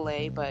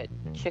Chick-fil-A, but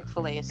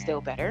Chick-fil-A is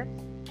still better.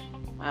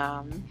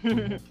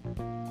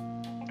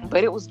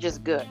 But it was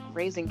just good.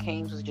 Raising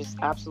Cane's was just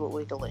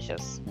absolutely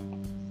delicious.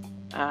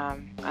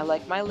 I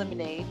like my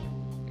lemonade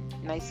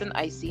nice and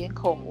icy and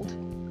cold.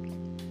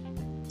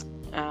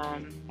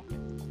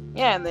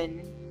 And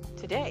then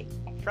today,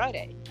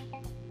 Friday,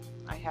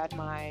 I had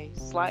my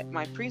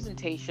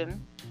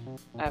presentation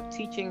of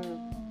teaching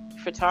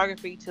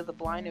photography to the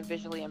blind and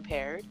visually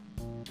impaired.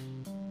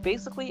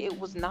 Basically, it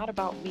was not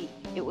about me.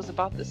 It was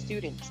about the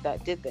students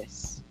that did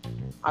this.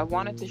 I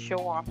wanted to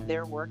show off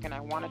their work, and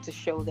I wanted to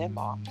show them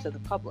off to the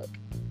public,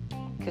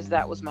 because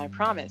that was my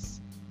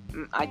promise.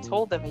 I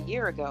told them a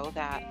year ago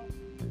that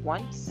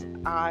once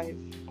I've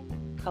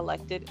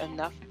collected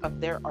enough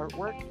of their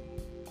artwork,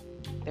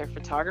 their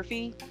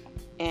photography,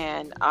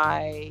 and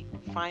I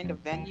find a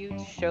venue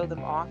to show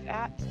them off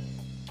at,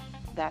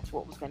 that's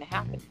what was going to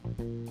happen.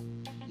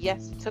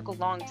 Yes, it took a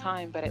long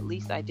time, but at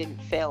least I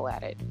didn't fail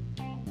at it.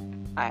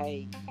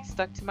 I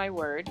stuck to my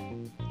word,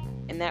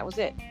 and that was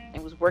it. I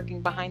was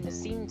working behind the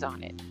scenes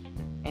on it,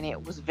 and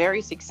it was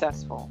very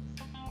successful.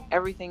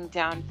 Everything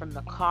down from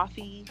the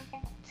coffee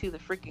to the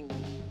freaking,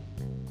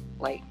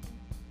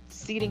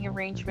 seating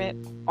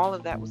arrangement, all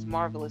of that was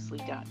marvelously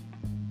done.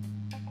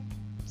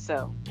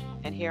 So,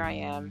 and here I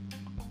am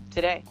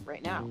today,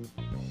 right now,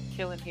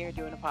 chilling here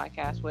doing a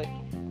podcast with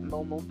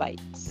Momo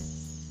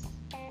Bites.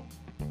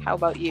 How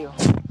about you?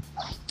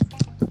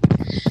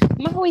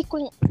 My week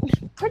went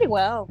pretty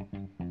well.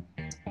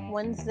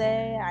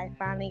 Wednesday, I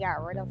finally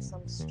got rid of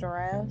some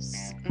stress.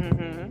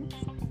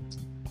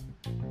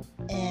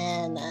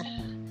 And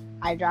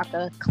I dropped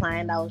a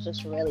client that was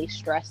just really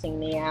stressing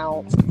me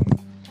out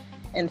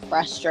and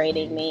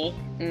frustrating me.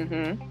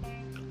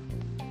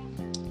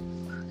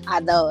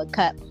 Although it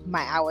cut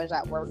my hours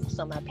at work,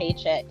 so my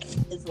paycheck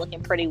is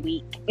looking pretty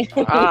weak.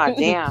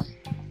 Damn.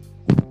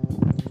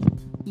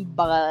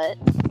 But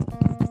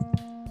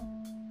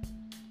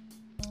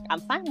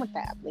I'm fine with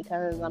that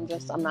because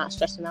I'm not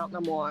stressing out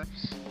no more.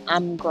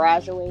 I'm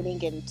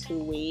graduating in 2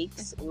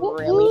 weeks.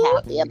 Really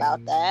happy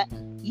about that.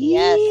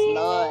 Yes,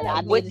 Lord. I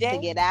needed to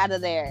get out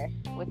of there.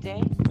 What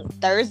day?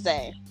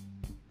 Thursday.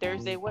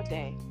 Thursday, what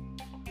day?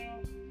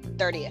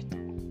 30th.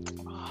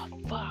 Oh,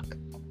 fuck.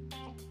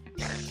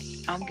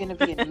 I'm going to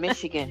be in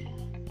Michigan.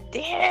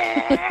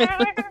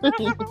 Damn! We're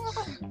going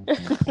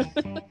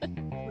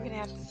to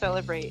have to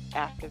celebrate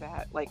after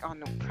that, on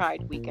the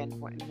Pride weekend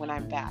when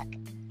I'm back.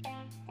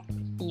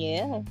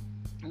 Yeah.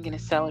 I'm going to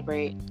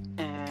celebrate,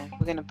 and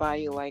we're going to buy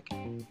you, a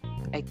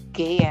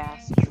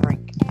gay-ass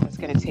drink that's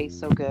going to taste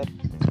so good.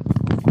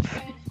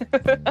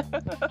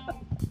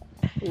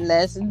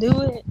 Let's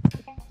do it.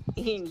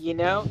 You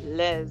know,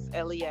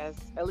 L-E-S,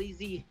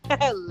 L-E-Z.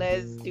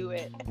 Let's do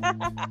it.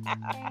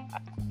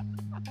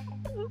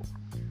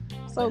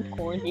 So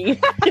corny.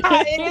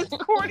 It is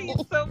corny.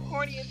 It's so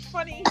corny. It's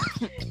funny.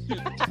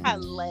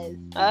 Let's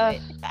do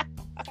it.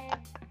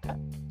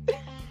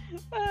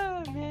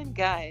 Oh, man,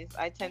 guys.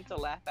 I tend to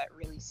laugh at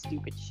really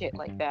stupid shit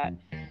like that.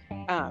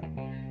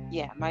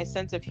 My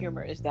sense of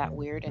humor is that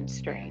weird and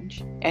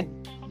strange.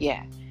 And,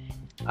 yeah.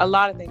 A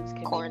lot of things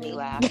can make me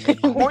laugh.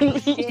 Corny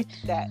shit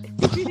that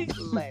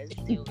let's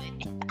do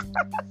it.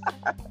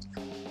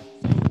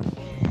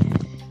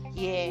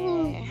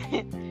 Yeah.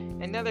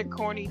 Another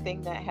corny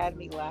thing that had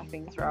me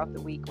laughing throughout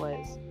the week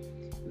was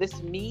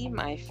this meme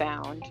I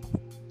found.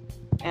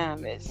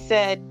 It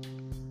said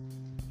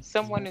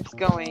someone is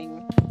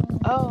going,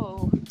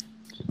 "Oh,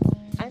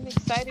 I'm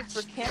excited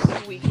for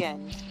camping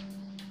weekend."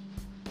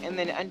 And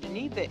then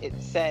underneath it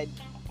said,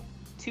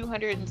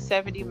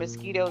 270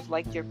 mosquitoes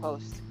liked your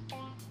post.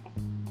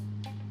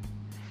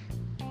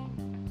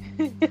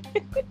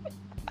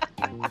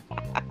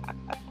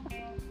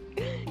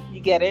 You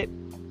get it?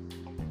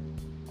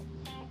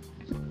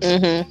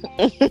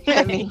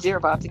 That means you're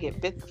about to get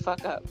bit the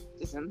fuck up.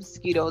 Some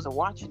mosquitoes are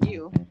watching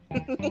you.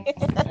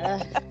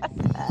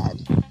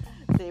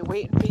 They're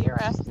waiting for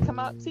your ass to come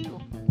out too.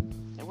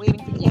 They're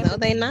waiting for you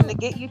to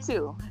get you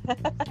too.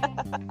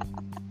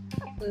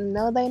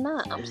 No, they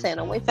not. I'm staying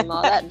away from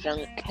all that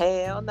junk.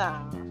 Hell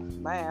nah.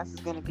 My ass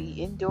is gonna be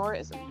indoor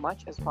as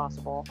much as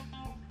possible.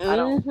 I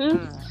don't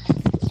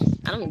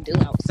do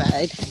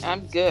outside.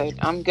 I'm good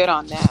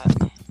on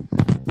that.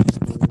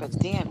 But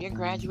damn, you're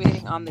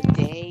graduating on the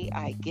day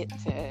I get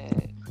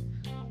that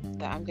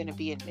I'm gonna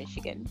be in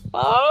Michigan.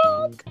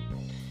 Fuck.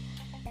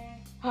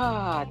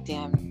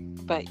 Damn.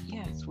 But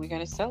yes, we're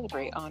gonna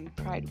celebrate on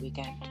Pride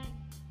weekend.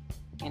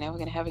 We're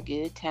gonna have a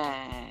good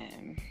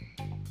time.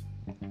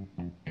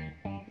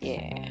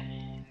 Yeah.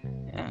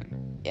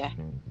 Yeah.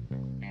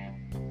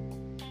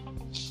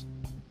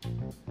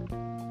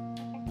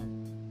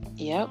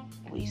 Yep,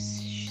 we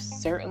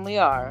certainly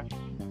are.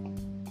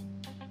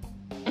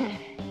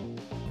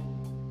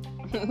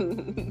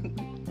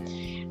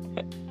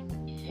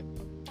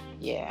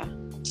 Yeah.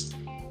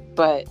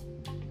 But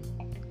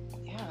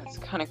yeah, it's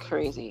kind of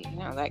crazy.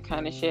 That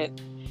kind of shit.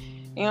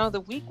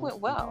 The week went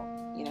well.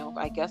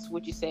 I guess,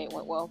 would you say it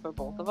went well for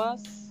both of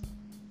us?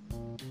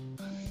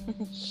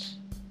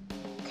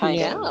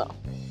 Kind of.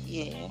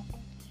 Yeah.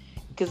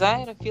 Because I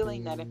had a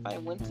feeling that if I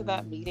went to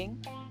that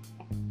meeting,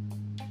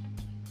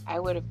 I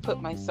would have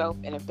put myself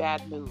in a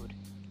bad mood.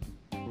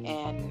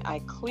 And I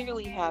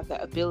clearly have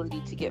the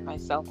ability to get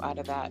myself out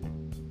of that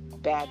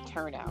bad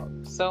turnout.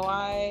 So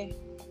I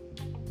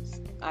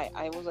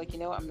was like, I'm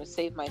going to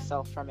save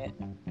myself from it.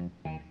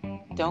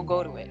 Don't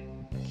go to it.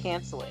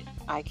 Cancel it.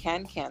 I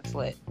can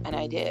cancel it. And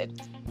I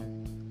did.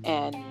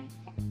 And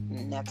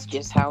that's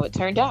just how it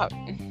turned out.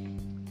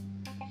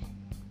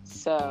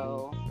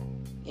 So,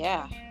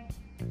 yeah.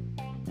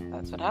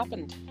 That's what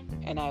happened.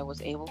 And I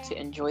was able to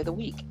enjoy the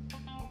week.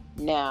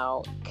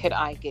 Now, could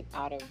I get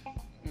out of...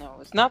 No,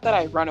 it's not that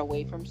I run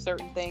away from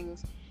certain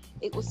things.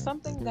 It was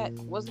something that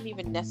wasn't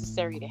even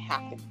necessary to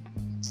happen.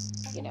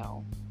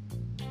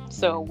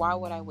 So why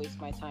would I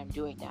waste my time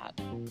doing that?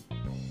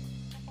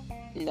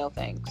 No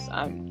thanks.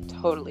 I'm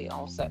totally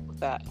all set with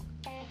that.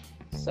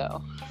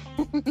 So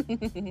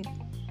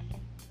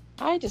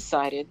I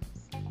decided,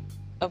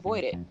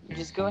 avoid it.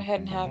 Just go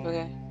ahead and have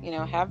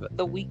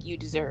the week you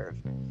deserve.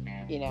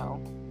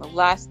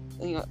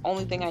 The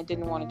only thing I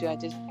didn't want to do, I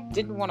just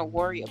didn't want to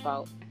worry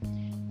about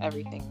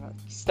everything.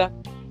 Stuff,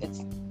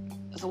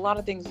 there's a lot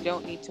of things you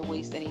don't need to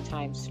waste any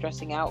time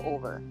stressing out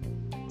over.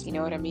 You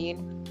know what I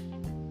mean?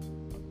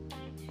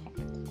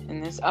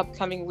 And this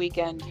upcoming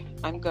weekend,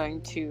 I'm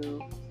going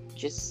to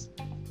just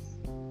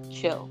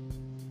chill.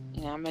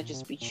 I'm going to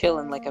just be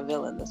chilling like a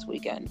villain this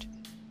weekend.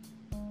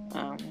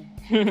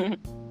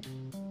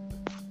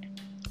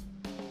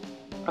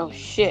 Oh,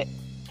 shit.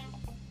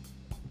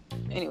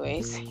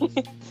 Anyways.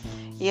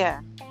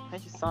 Yeah, I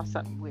just saw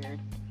something weird.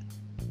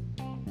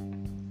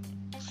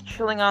 Just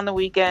chilling on the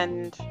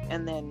weekend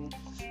and then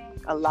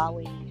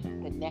allowing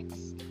the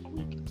next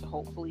week to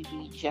hopefully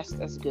be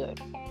just as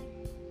good.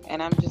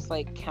 And I'm just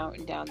like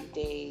counting down the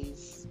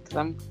days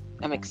because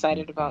I'm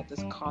excited about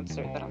this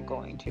concert that I'm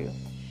going to.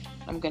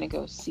 I'm gonna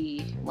go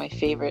see my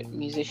favorite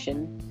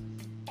musician,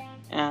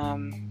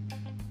 and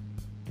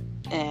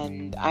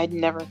I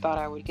never thought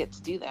I would get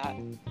to do that,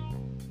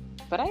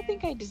 but I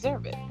think I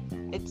deserve it.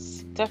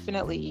 It's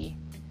definitely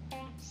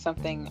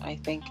something I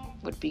think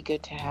would be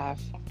good to have,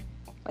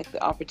 like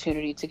the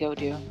opportunity to go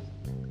do.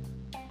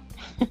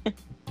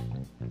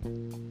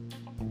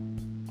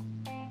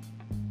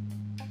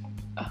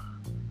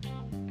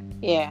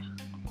 Yeah.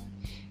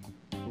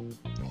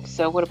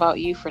 So what about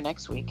you for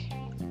next week?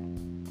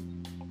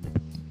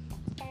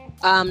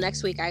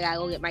 Next week I gotta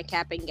go get my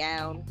cap and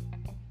gown.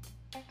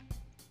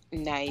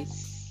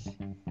 Nice.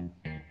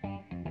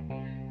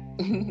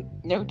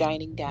 No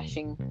dining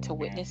dashing to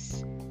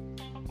witness.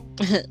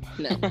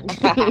 No.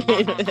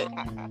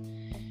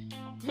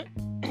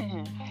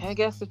 I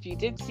guess if you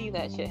did see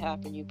that shit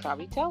happen, you'd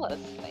probably tell us.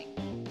 Like,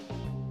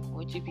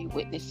 would you be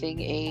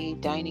witnessing a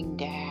dining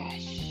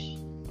dash?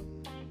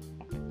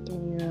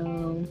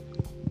 No.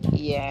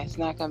 Yeah, it's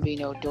not gonna be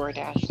no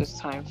DoorDash this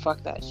time.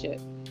 Fuck that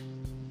shit.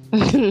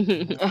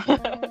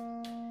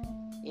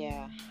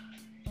 Yeah.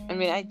 I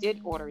mean, I did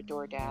order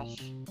DoorDash.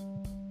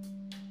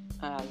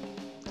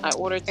 I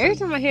ordered Every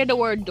time I hear the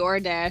word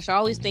DoorDash, I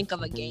always think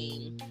of a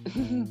game.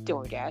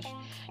 DoorDash.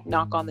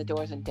 Knock on the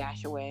doors and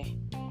dash away.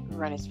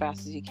 Run as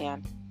fast as you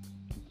can.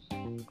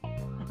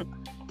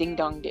 Ding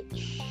dong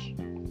ditch.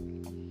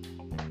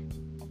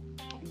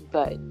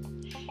 But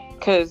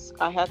because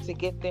I had to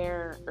get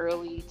there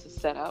early to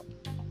set up,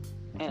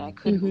 and I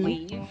couldn't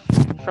leave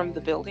from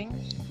the building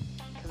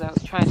because I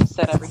was trying to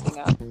set everything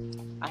up.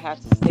 I had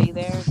to stay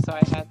there, so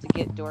I had to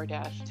get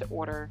DoorDash to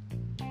order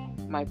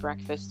my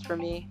breakfast for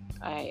me.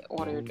 I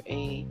ordered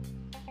a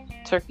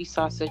turkey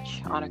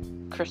sausage on a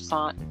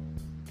croissant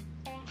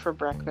for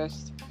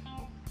breakfast,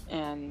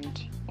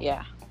 and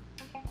yeah.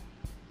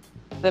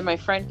 Then my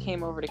friend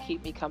came over to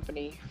keep me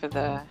company for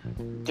the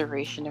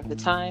duration of the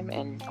time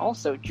and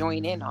also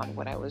join in on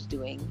what I was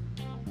doing.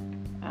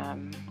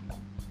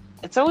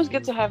 It's always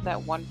good to have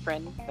that one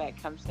friend that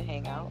comes to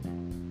hang out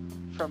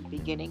from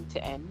beginning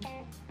to end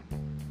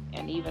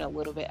and even a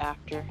little bit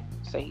after.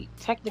 So he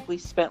technically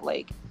spent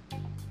I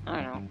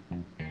don't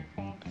know,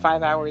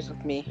 5 hours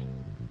with me.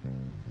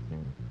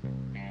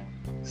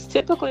 It's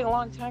typically a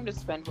long time to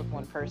spend with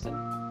one person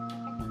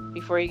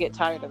before you get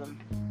tired of them.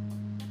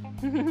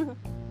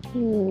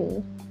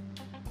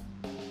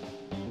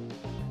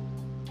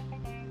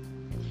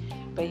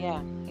 But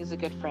yeah, he's a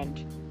good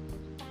friend.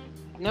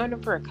 I've known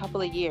him for a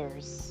couple of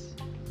years.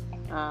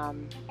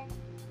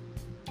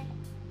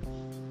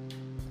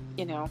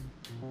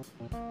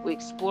 We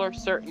explore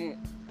certain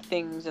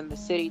things in the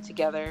city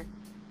together.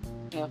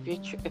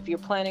 If you're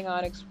planning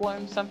on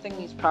exploring something,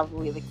 he's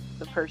probably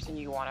the person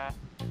you want to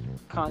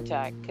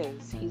contact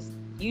because he's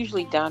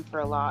usually down for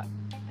a lot.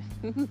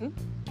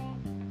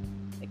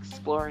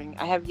 Exploring.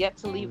 I have yet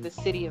to leave the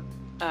city of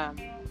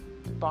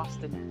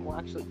Boston, well,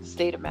 actually the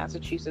state of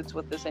Massachusetts,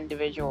 with this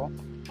individual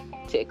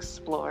to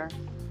explore.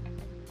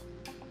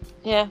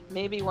 Yeah,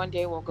 maybe one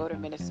day we'll go to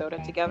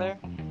Minnesota together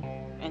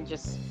and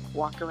just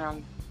walk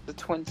around the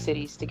Twin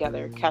Cities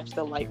together, catch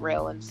the light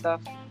rail and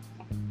stuff,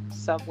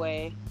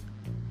 subway,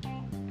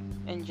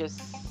 and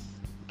just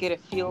get a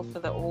feel for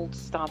the old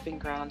stomping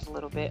grounds a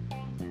little bit.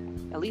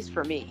 At least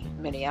for me,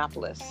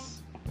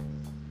 Minneapolis.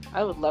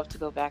 I would love to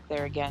go back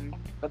there again,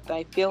 but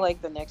I feel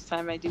like the next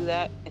time I do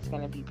that, it's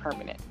going to be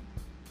permanent,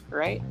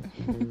 right?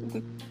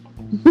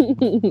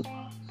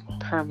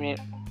 Permanent.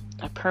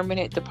 A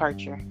permanent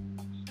departure.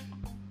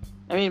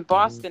 I mean,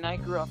 Boston, I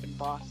grew up in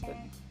Boston.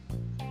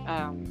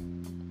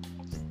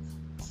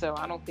 So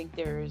I don't think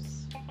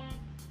there's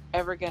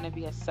ever going to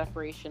be a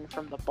separation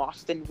from the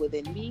Boston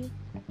within me,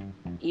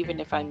 even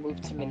if I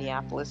move to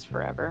Minneapolis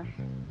forever.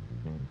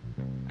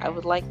 I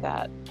would like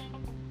that.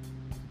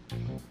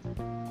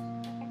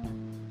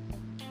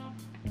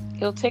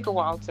 It'll take a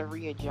while to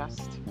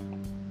readjust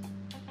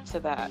to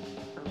that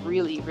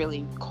really,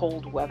 really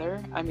cold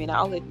weather. I mean,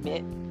 I'll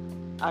admit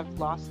I've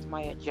lost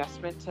my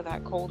adjustment to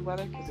that cold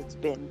weather because it's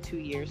been 2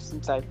 years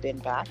since I've been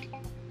back.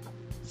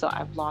 So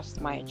I've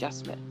lost my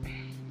adjustment.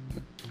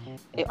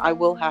 I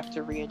will have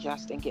to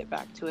readjust and get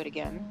back to it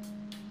again.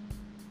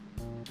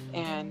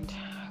 And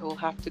I will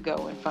have to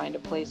go and find a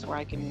place where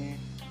I can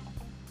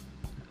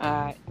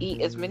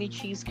eat as many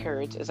cheese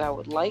curds as I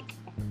would like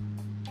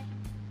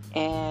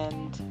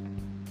and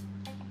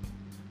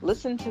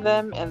listen to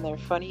them and their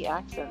funny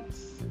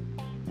accents.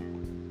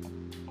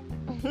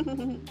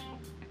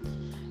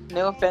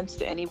 No offense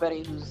to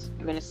anybody who's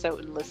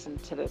Minnesotan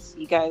listened to this.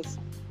 You guys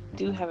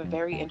do have a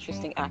very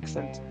interesting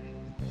accent.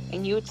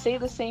 And you would say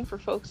the same for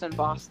folks in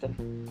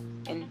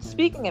Boston. And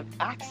speaking of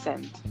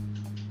accent,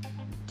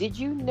 did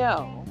you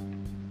know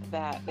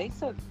that they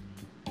said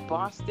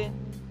Boston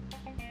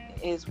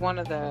is one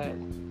of the,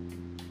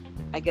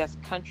 I guess,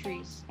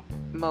 country's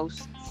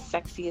most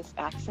sexiest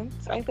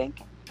accents, I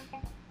think?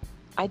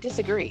 I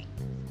disagree.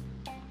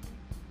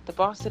 The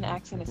Boston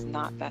accent is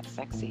not that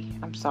sexy.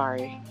 I'm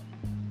sorry.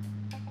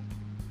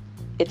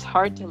 It's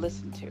hard to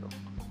listen to,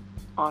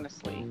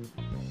 honestly.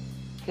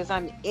 Because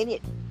I'm in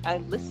it. I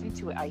listen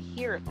to it. I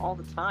hear it all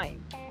the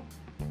time.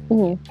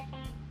 Mm-hmm.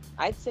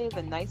 I'd say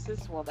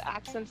the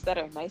accents that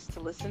are nice to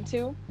listen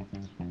to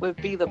would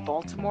be the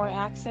Baltimore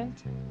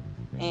accent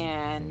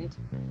and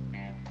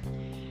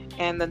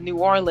the New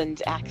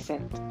Orleans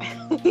accent.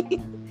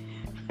 You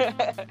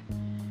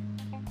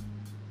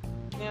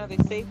know, they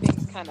say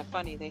things kind of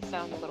funny. They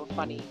sound a little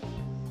funny.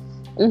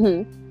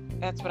 Mm-hmm.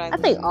 That's what I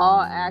think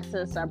all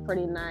accents are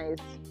pretty nice.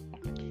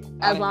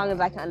 As long as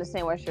I can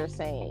understand what you're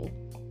saying.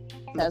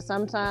 Because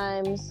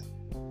sometimes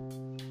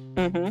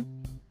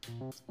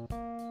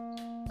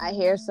I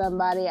hear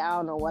somebody, I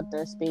don't know what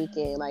they're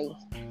speaking. Like,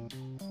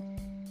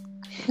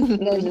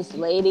 there's this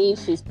lady,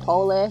 she's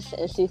Polish,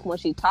 and when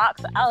she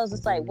talks, I was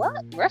just like,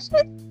 what?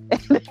 Russian?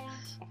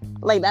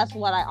 Like, that's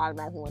what I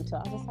automatically went to.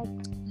 I was just like,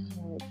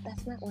 no,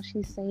 that's not what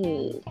she's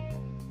saying.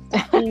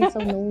 Stop being so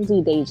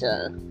nosy,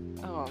 Deja.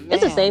 Oh, man.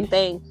 It's the same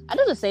thing. I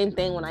do the same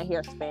thing when I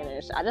hear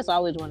Spanish. I just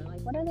always wonder,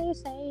 like, what are they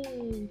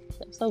saying?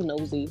 I'm so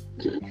nosy.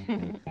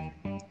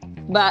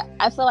 But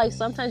I feel like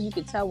sometimes you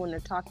could tell when they're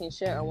talking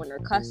shit or when they're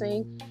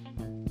cussing.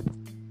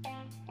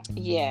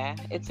 Yeah,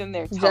 it's in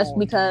their tone. Just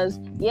because,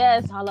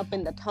 it's all up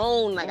in the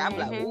tone. Like, I'm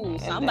like, ooh,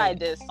 somebody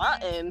did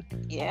something.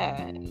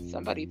 Yeah,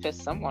 somebody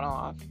pissed someone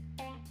off.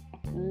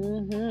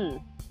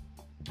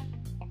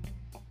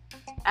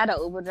 I had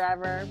an Uber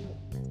driver,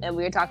 and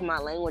we were talking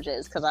about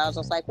languages, because I was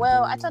just like,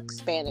 well, I took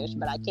Spanish,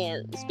 but I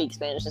can't speak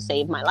Spanish to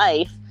save my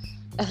life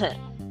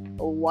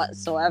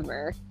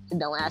whatsoever.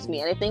 Don't ask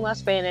me anything about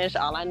Spanish.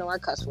 All I know are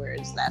cuss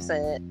words. That's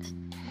it.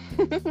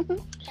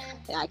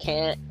 I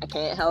can't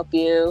help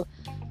you.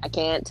 I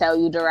can't tell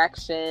you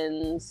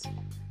directions.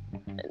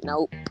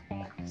 Nope.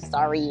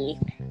 Sorry.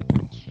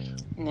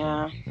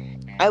 Nah.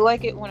 I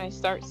like it when I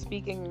start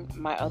speaking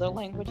my other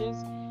languages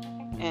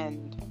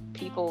and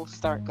people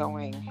start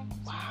going,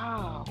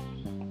 wow,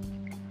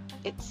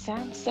 it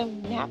sounds so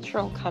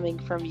natural coming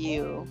from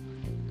you.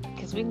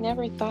 Because we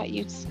never thought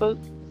you spoke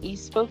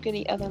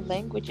any other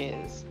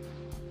languages.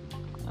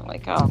 I'm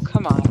like, oh,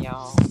 come on,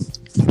 y'all.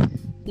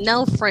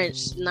 No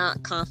French,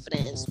 not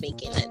confident in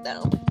speaking it,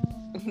 though.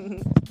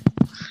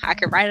 I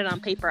could write it on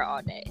paper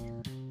all day.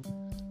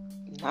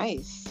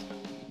 Nice.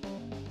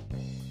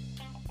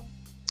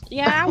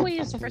 Yeah, I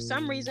always, for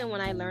some reason,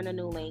 when I learn a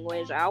new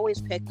language, I always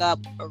pick up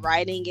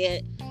writing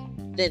it,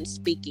 then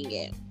speaking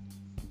it.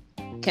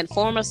 Can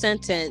form a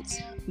sentence,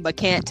 but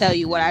can't tell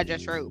you what I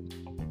just wrote.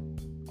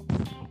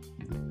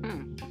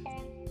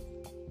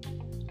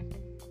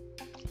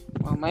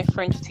 Well, my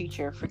French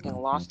teacher freaking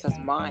lost his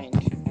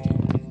mind.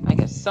 I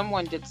guess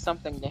someone did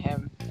something to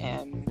him,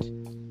 and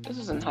this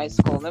was in high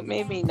school. That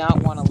made me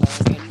not want to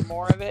learn any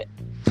more of it.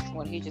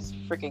 When he just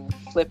freaking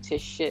flipped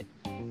his shit,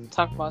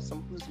 talk about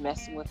who's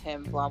messing with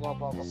him, blah blah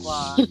blah blah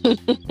blah.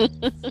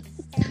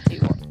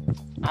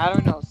 I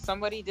don't know.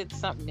 Somebody did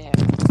something to him.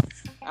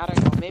 I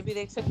don't know. Maybe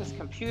they took his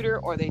computer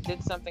or they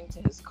did something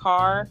to his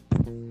car,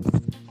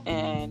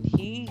 and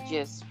he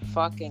just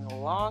fucking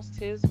lost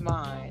his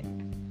mind.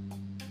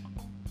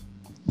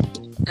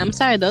 I'm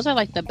sorry, those are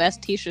like the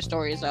best teacher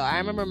stories though. I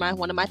remember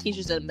one of my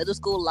teachers in middle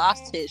school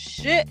lost his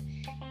shit.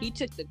 He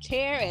took the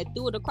chair and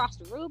threw it across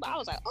the room. I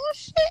was like, oh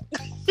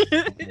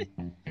shit.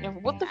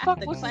 And what the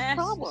fuck was the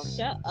problem?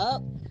 Shut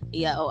up.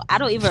 Yo, I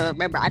don't even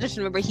remember. I just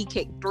remember he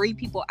kicked 3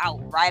 people out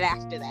right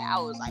after that. I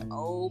was like,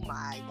 oh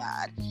my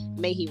God.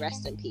 May he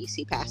rest in peace.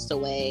 He passed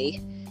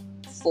away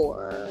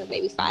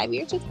maybe 5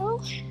 years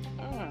ago.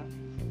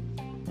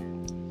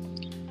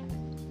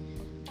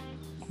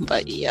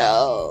 But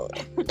yo,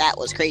 that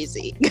was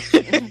crazy.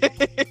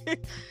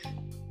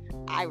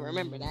 I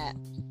remember that.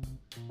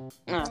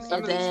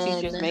 Some of these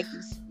teachers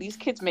these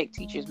kids make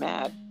teachers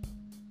mad.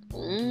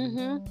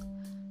 And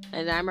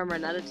I remember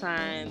another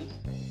time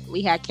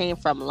we came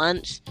from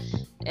lunch,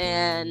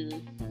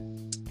 and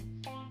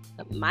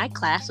my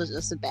class was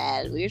just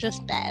bad. We were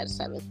just bad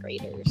 7th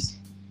graders.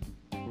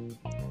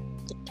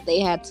 They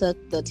had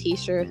took the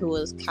teacher who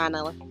was kind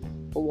of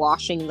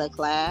washing the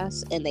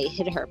class, and they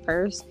hid her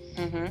purse.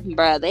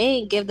 Bruh, they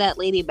ain't give that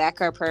lady back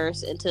her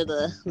purse until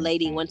the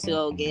lady went to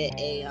go get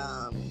an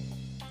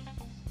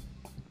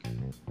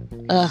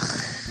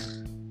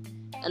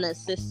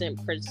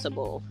assistant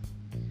principal.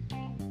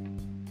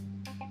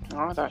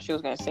 Oh, I thought she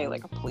was gonna say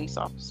like a police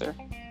officer.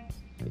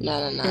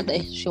 No.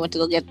 She went to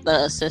go get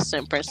the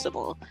assistant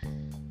principal.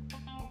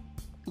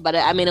 But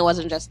I mean, it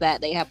wasn't just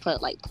that. They had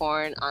put like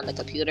porn on the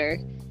computer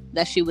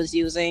that she was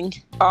using.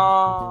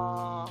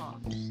 Oh.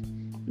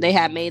 They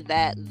had made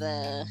that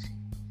the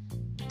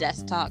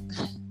desktop.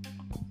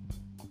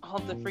 Oh,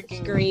 the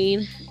freaking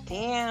screen.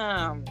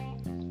 Damn.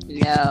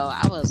 Yo,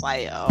 I was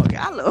like, oh,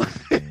 y'all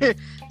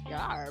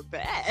are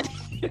bad.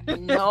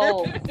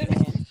 No,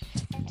 man.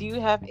 Do you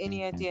have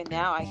any idea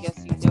now? I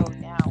guess you know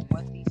now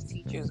what these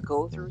teachers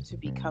go through to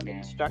become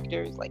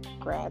instructors, like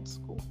grad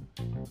school.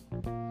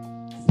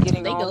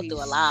 They go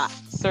through a lot.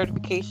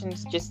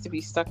 Certifications just to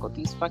be stuck with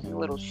these fucking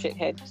little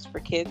shitheads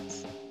for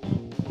kids.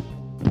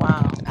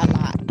 Wow. A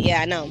lot.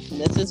 Yeah, I know.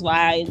 This is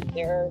why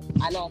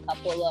I know a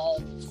couple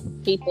of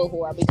people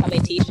who are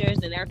becoming teachers,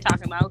 and they're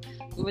talking about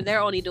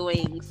they're only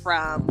doing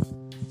from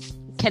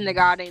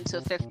kindergarten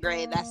to 5th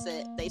grade. That's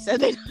it. They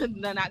said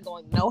they're not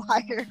going no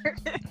higher.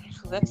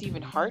 So that's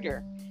even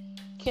harder.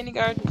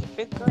 Kindergarten to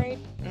 5th grade.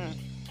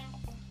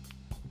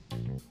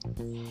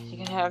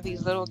 You're gonna have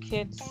these little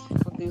kids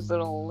with these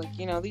little, like,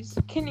 you know, these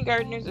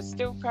kindergartners are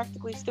still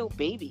practically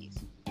babies.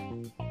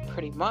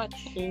 Pretty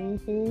much.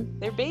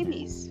 They're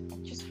babies.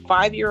 Just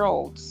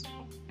 5-year-olds.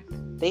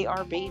 They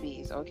are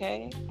babies,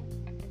 okay?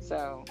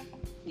 So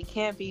you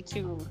can't be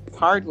too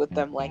hard with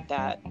them like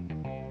that.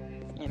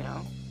 You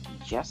know,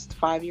 just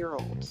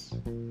 5-year-olds.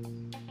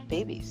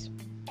 Babies.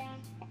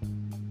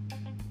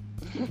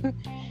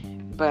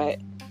 But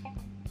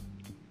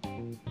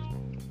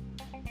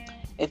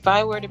if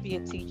I were to be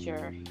a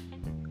teacher,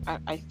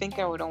 I think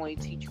I would only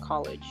teach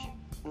college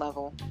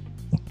level.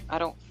 I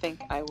don't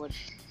think I would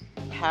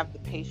have the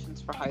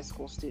patience for high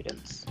school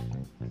students.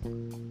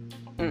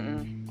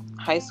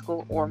 High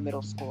school or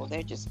middle school,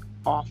 they're just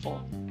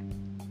awful.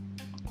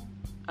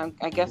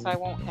 I guess I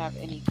won't have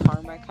any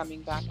karma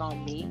coming back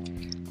on me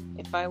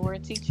if I were a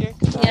teacher.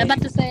 I'm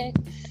about to say,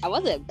 I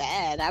wasn't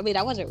bad. I mean,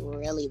 I wasn't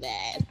really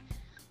bad.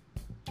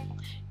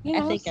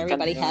 I think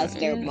everybody has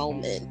their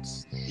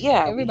moments.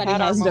 Yeah, everybody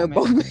has their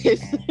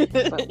moments.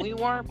 But we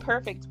weren't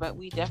perfect, but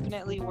we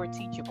definitely were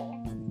teachable.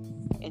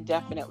 And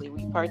definitely,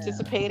 we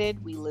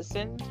participated, we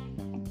listened,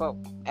 but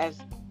as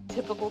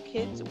typical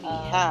kids, we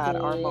had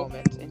our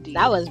moments. Indeed,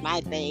 that was my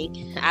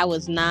thing. I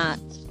was not.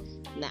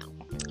 No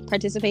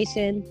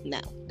participation. No,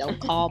 don't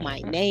call my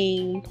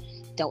name.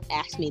 Don't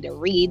ask me to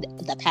read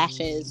the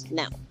passages.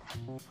 No.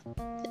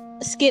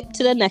 Skip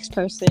to the next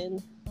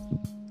person.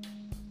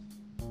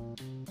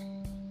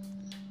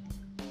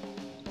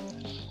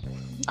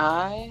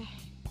 I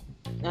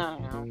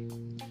don't know.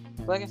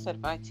 Like I said,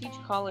 if I teach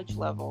college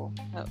level,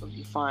 that would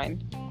be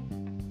fine.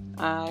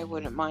 I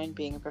wouldn't mind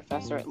being a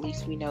professor. At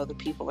least we know the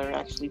people are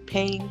actually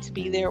paying to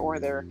be there, or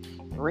their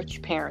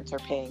rich parents are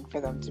paying for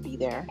them to be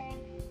there.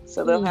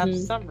 So they'll have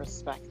some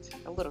respect,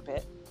 a little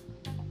bit.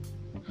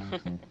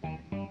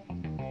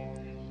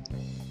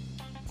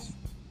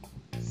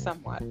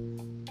 Somewhat.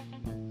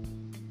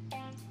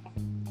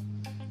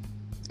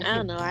 I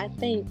don't know. I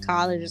think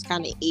college is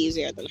kind of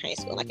easier than high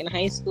school. Like in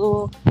high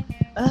school,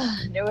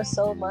 there was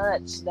so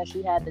much that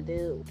you had to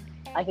do.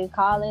 Like in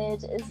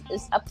college,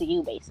 it's up to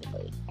you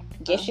basically.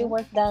 Get your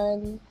work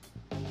done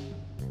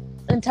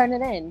and turn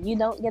it in. You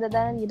don't get it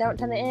done, you don't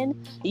turn it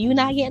in, you're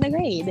not getting a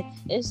grade.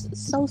 It's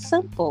so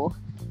simple.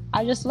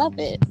 I just love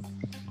it.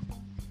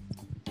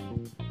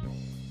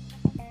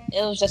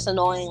 It was just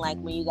annoying, like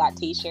when you got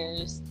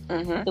teachers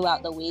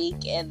throughout the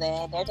week, and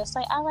then they're just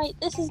like, all right,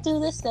 this is due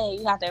this day.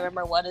 You have to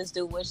remember what is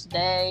due which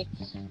day.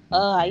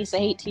 I used to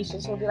hate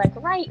teachers who would be like,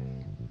 write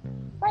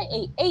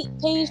a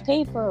 8-page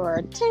paper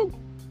or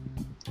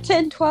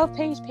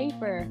 12-page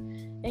paper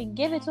and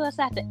give it to us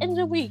at the end of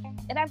the week.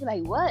 And I'd be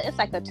like, what? It's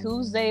like a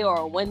Tuesday or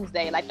a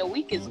Wednesday. Like the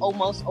week is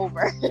almost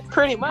over.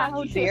 Pretty much.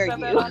 How dare you?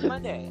 That on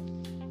Monday.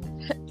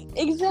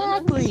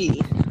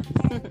 Exactly.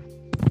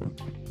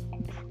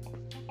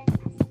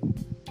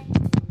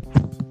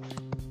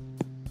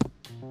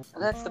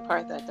 That's the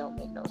part that don't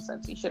make no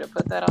sense. You should have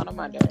put that on a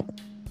Monday.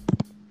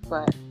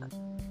 But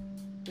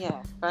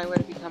yeah, if I were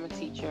to become a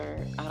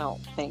teacher, I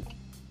don't think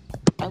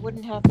I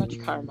wouldn't have much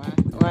karma.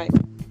 Right?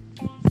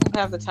 I'd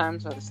have the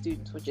times where the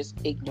students would just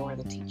ignore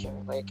the teacher.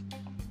 Like,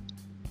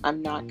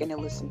 I'm not gonna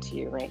listen to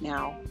you right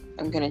now.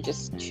 I'm gonna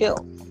just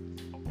chill.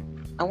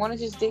 I want to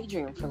just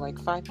daydream for like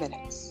 5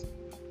 minutes.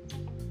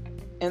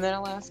 And then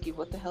I'll ask you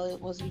what the hell it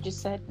was you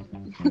just said.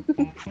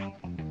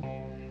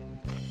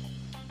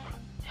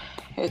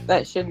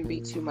 That shouldn't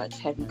be too much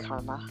heavy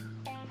karma.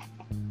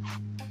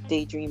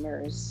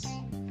 Daydreamers.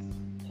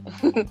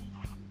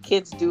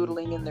 Kids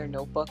doodling in their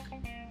notebook.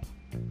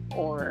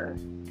 Or,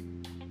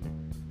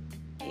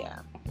 yeah,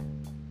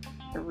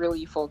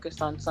 really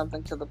focused on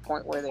something to the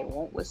point where they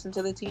won't listen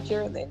to the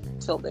teacher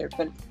until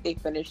they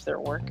finish their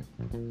work.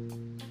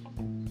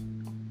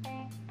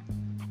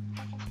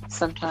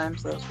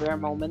 Sometimes those rare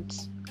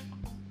moments.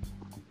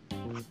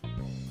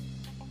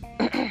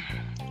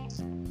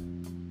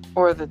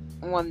 Or the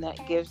one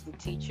that gives the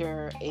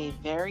teacher a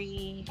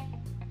very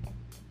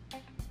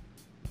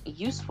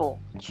useful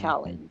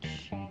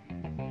challenge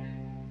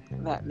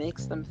that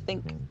makes them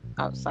think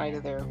outside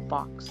of their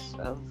box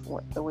of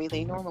the way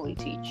they normally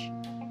teach.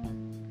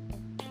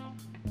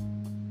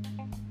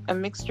 A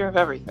mixture of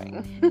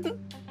everything.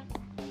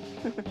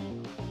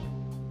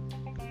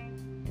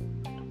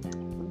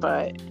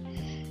 But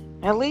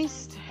at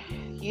least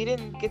you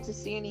didn't get to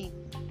see any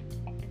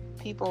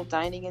people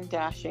dining and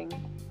dashing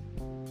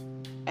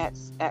at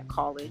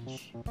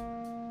college.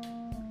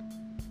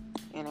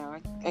 You know,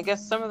 I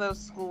guess some of those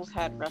schools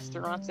had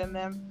restaurants in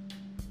them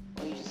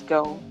where you just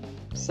go,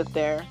 sit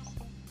there,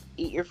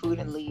 eat your food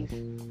and leave.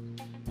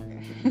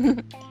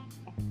 And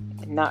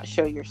not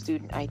show your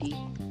student ID.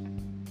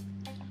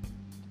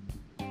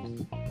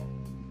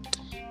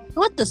 I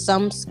went to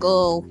some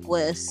school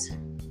with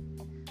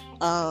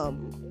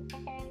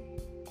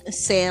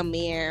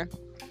Samir,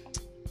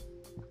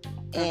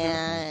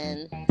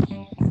 and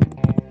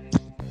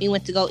we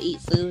went to go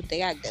eat food. They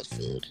got good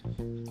food.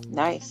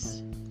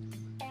 Nice.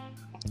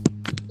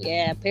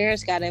 Yeah,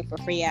 parents got in for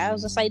free. I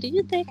was just like, do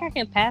you think I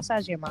can pass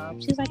as your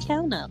mom? She's like,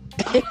 hell no.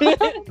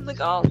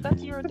 Like, oh,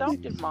 that's your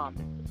adopted mom.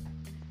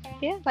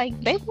 Yeah, like,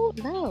 they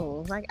won't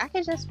know. Like, I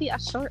could just be a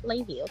short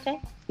lady,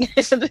 okay?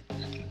 That's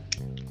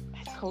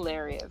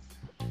hilarious.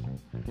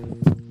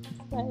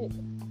 Like,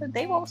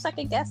 they won't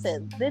second guess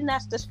it. Then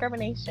that's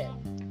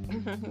discrimination.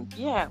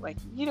 Yeah, like,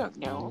 you don't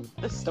know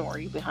the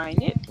story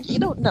behind it. You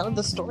don't know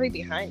the story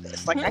behind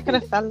this. Like, I could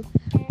have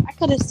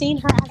seen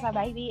her as a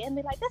baby and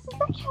be like, this is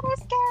the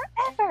cutest girl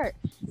ever.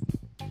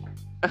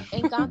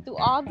 And gone through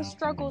all the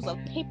struggles of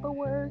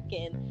paperwork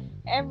and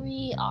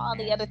all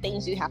the other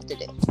things you have to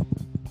do.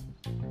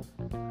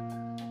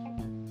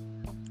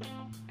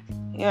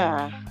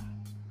 Yeah.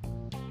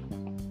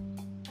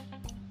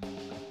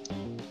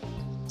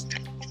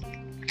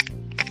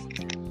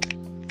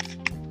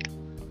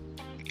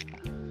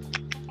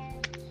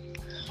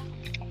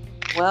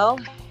 Well,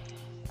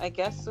 I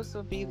guess this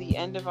will be the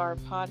end of our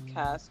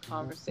podcast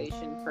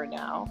conversation for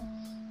now.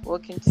 We'll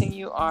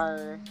continue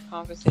our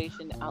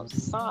conversation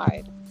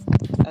outside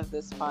of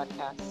this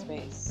podcast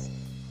space.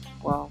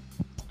 Well,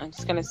 I'm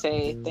just going to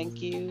say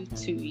thank you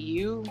to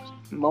you,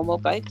 Momo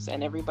Bites,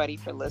 and everybody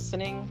for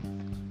listening.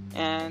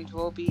 And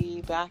we'll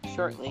be back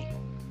shortly.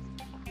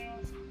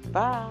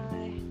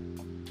 Bye.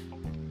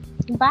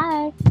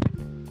 Bye.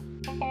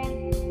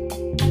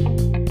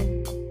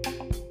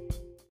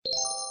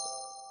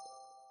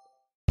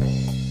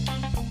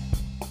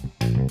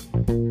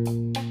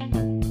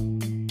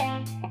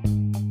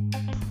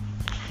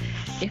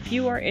 If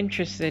you are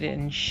interested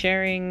in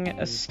sharing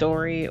a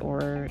story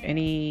or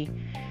any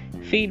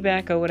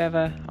feedback or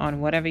whatever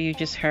on whatever you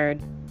just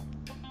heard,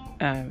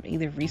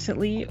 either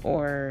recently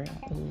or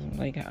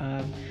like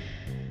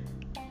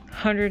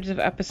hundreds of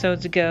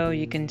episodes ago,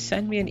 you can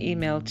send me an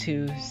email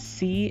to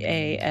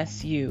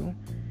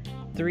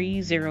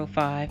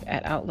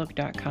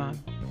casu305@outlook.com.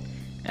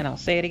 And I'll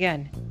say it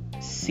again,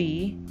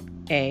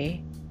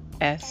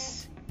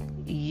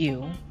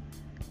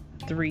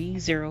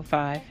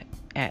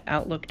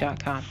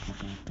 casu305@outlook.com.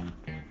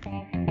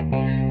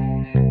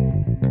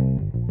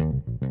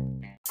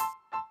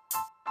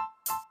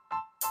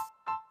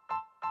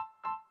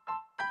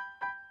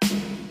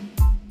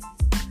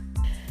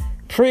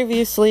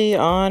 Previously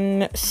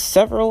on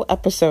several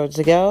episodes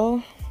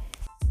ago.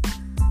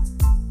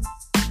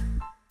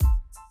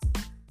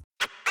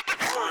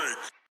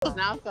 It's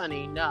not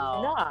funny,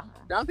 no. Nah.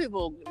 Dumb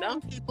people,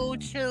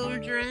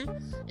 children,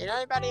 and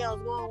everybody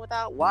else going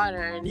without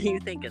water, and you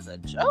think it's a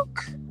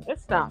joke?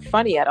 It's not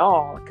funny at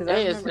all. Because I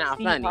It is remember not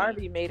Steve funny.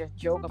 Harvey made a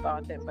joke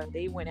about that, but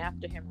they went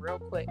after him real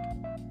quick.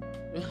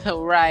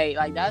 Right,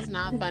 like that's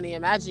not funny.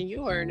 Imagine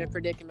you were in the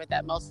predicament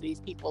that most of these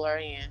people are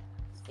in.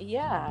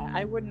 Yeah,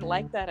 I wouldn't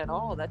like that at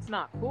all. That's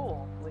not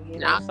cool. You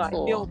know, Not so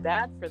cool. I feel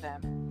bad for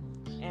them.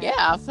 And Yeah,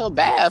 I feel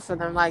bad for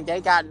them. Like,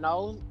 they got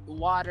no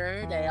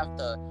water. They have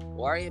to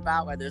worry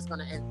about whether it's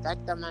going to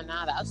infect them or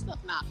not. That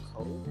stuff not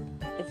cool.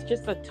 it's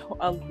just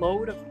a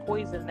load of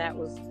poison that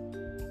was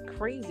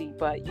crazy,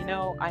 but you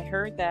know, I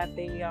heard that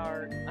they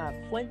are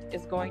Flint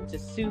is going to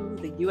sue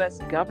the U.S.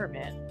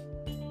 government,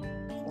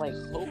 like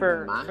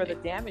for the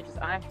damages.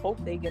 I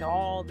hope they get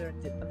all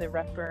the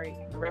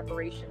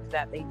reparations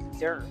that they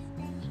deserve.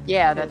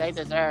 Yeah, that they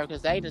deserve,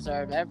 because they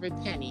deserve every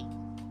penny.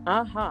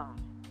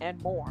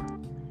 And more.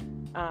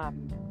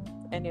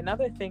 And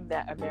another thing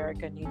that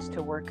America needs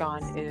to work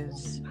on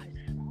is,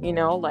 you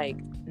know, like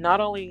not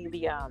only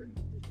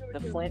the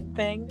Flint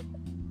thing,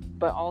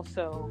 but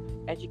also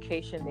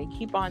education. They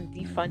keep on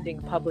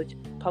defunding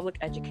public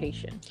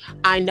education.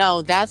 I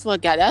know, that's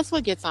what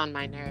gets on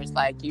my nerves.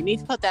 Like, you need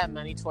to put that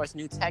money towards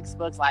new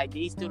textbooks. Like,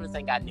 these students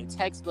ain't got new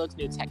textbooks,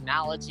 new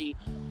technology,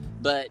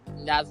 but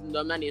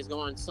the money is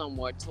going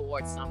somewhere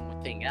towards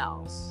something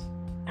else.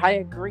 I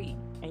agree.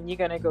 And you're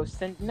gonna go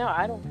no,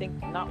 I don't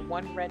think not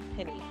one red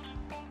penny.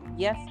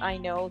 Yes, I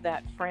know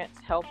that France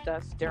helped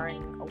us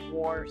during a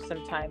war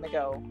some time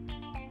ago,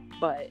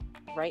 but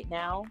right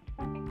now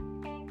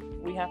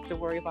we have to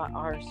worry about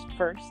ours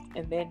first,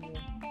 and then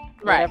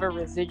whatever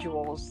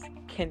residuals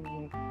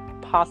can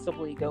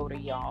possibly go to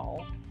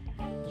y'all.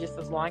 Just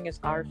as long as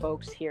our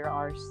folks here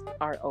are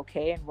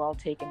okay and well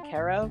taken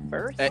care of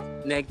first.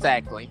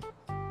 Exactly.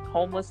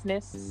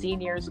 Homelessness,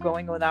 seniors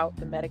going without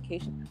the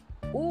medication.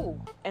 Ooh,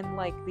 and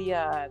like the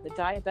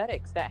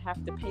diabetics that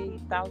have to pay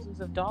thousands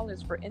of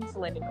dollars for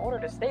insulin in order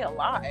to stay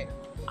alive.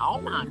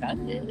 Oh my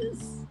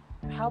goodness.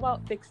 How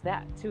about fix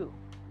that too?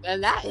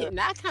 And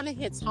that kind of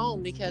hits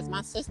home, because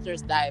my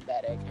sister's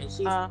diabetic, and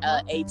she's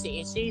 18,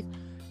 and she's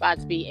about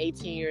to be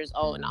 18 years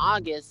old in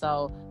August,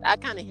 so that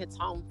kind of hits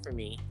home for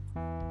me.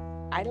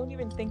 I don't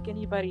even think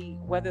anybody,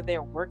 whether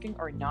they're working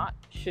or not,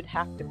 should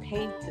have to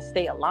pay to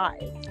stay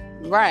alive.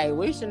 Right.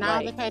 We should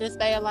not have to pay to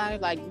stay alive.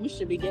 Like, we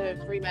should be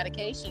giving free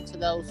medication to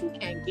those who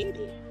can't get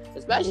it.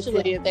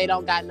 Especially if they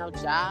don't got no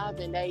job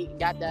and they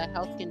got the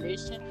health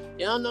condition.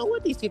 You don't know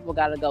what these people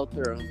got to go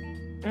through.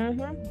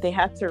 They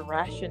had to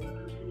ration.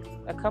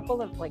 A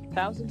couple of,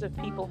 thousands of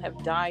people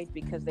have died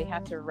because they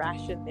had to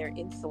ration their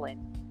insulin.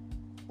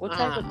 What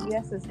type of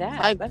BS is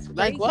that? That's crazy.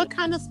 Like, what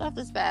kind of stuff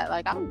is that?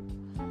 Like,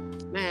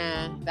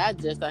 man, that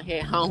just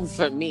hit home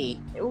for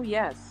me. Oh,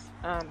 yes.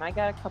 I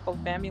got a couple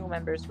family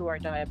members who are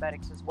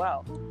diabetics as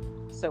well.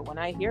 So when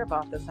I hear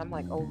about this, I'm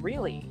like, oh,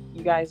 really?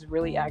 You guys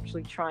really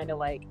actually trying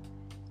to,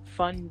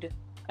 fund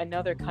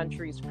another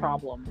country's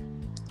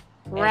problem?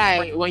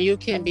 Right. When you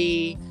can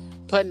be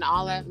putting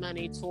all that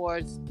money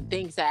towards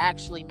things that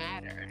actually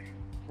matter.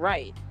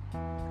 Right.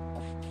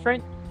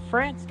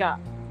 France got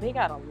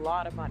a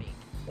lot of money.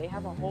 They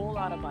have a whole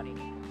lot of money.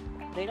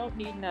 They don't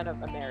need none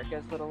of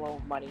America's little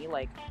old money.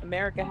 Like,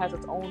 America has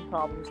its own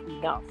problems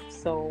enough.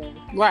 So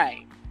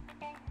right.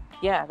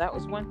 Yeah, that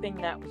was one thing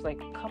that was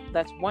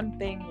that's one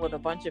thing with a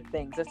bunch of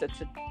things. That's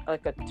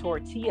a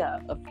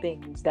tortilla of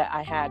things that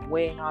I had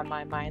weighing on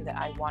my mind that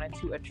I wanted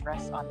to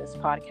address on this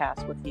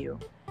podcast with you.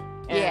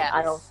 And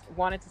I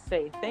wanted to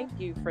say thank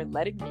you for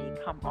letting me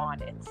come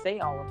on and say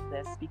all of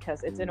this,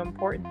 because it's an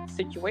important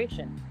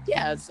situation.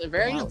 Yeah, it's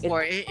very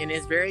important, and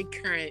it's very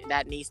current,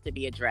 that needs to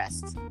be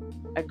addressed.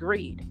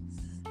 Agreed.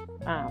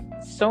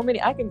 So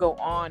many, I can go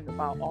on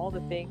about all the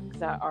things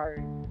that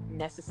are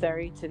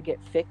necessary to get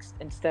fixed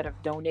instead of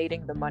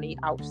donating the money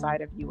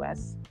outside of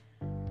US.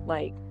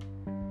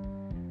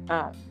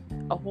 A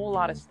whole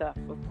lot of stuff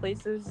of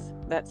places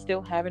that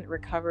still haven't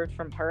recovered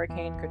from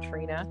Hurricane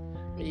Katrina.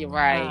 You're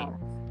right.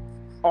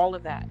 All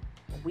of that.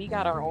 We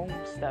got our own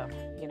stuff.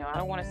 You know, I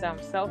don't want to sound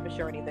selfish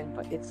or anything,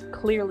 but it's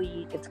clear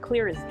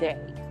as day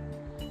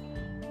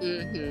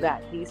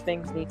that these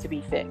things need to be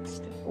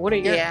fixed. What are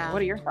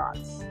your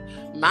thoughts?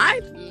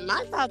 My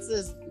thoughts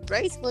is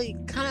basically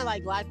kind of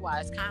like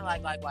likewise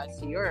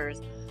to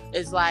yours.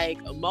 It's like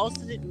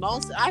most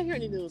I hear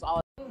in the news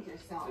all.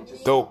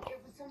 Dope.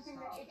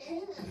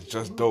 It's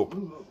just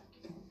dope.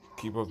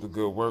 Keep up the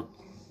good work.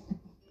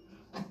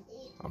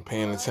 I'm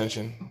paying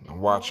attention.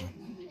 I'm watching.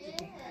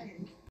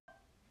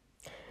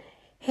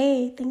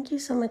 Hey, thank you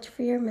so much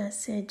for your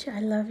message.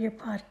 I love your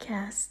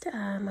podcast.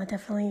 I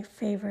definitely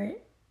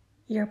favorite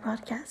your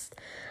podcast.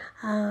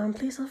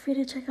 Please feel free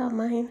to check out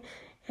mine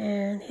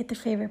and hit the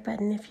favorite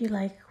button if you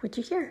like what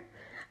you hear.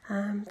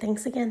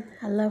 Thanks again.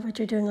 I love what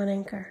you're doing on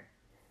Anchor.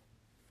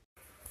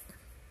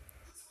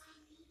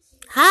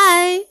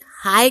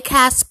 Hi,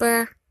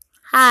 Casper.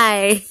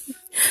 Hi.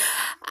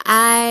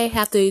 I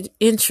have to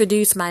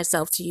introduce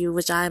myself to you,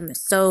 which I'm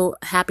so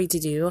happy to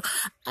do.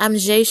 I'm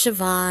Jay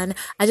Siobhan.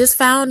 I just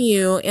found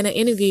you in an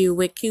interview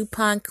with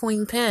Coupon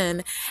Queen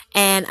Pen,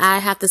 and I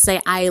have to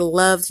say I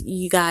loved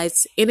you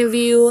guys'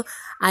 interview.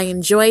 I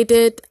enjoyed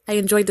it. I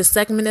enjoyed the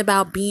segment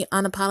about being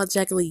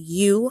unapologetically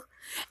you,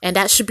 and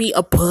that should be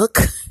a book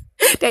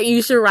that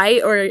you should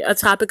write, or a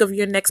topic of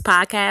your next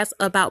podcast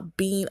about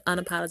being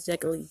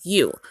unapologetically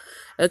you.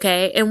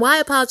 Okay? And why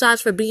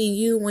apologize for being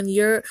you when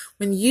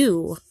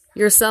you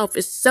yourself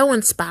is so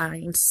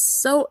inspiring,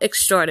 so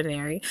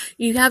extraordinary.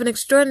 You have an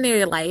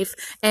extraordinary life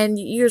and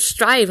you're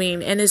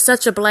striving, and it's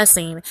such a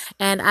blessing.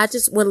 And I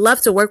just would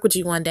love to work with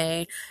you one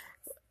day.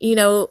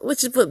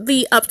 which would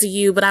be up to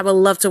you, but I would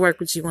love to work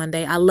with you one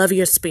day. I love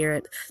your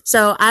spirit.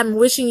 So I'm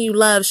wishing you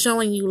love,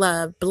 showing you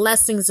love,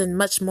 blessings, and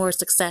much more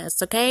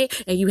success, okay?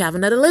 And you have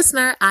another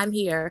listener. I'm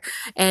here,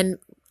 and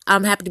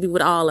I'm happy to be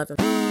with all of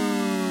them.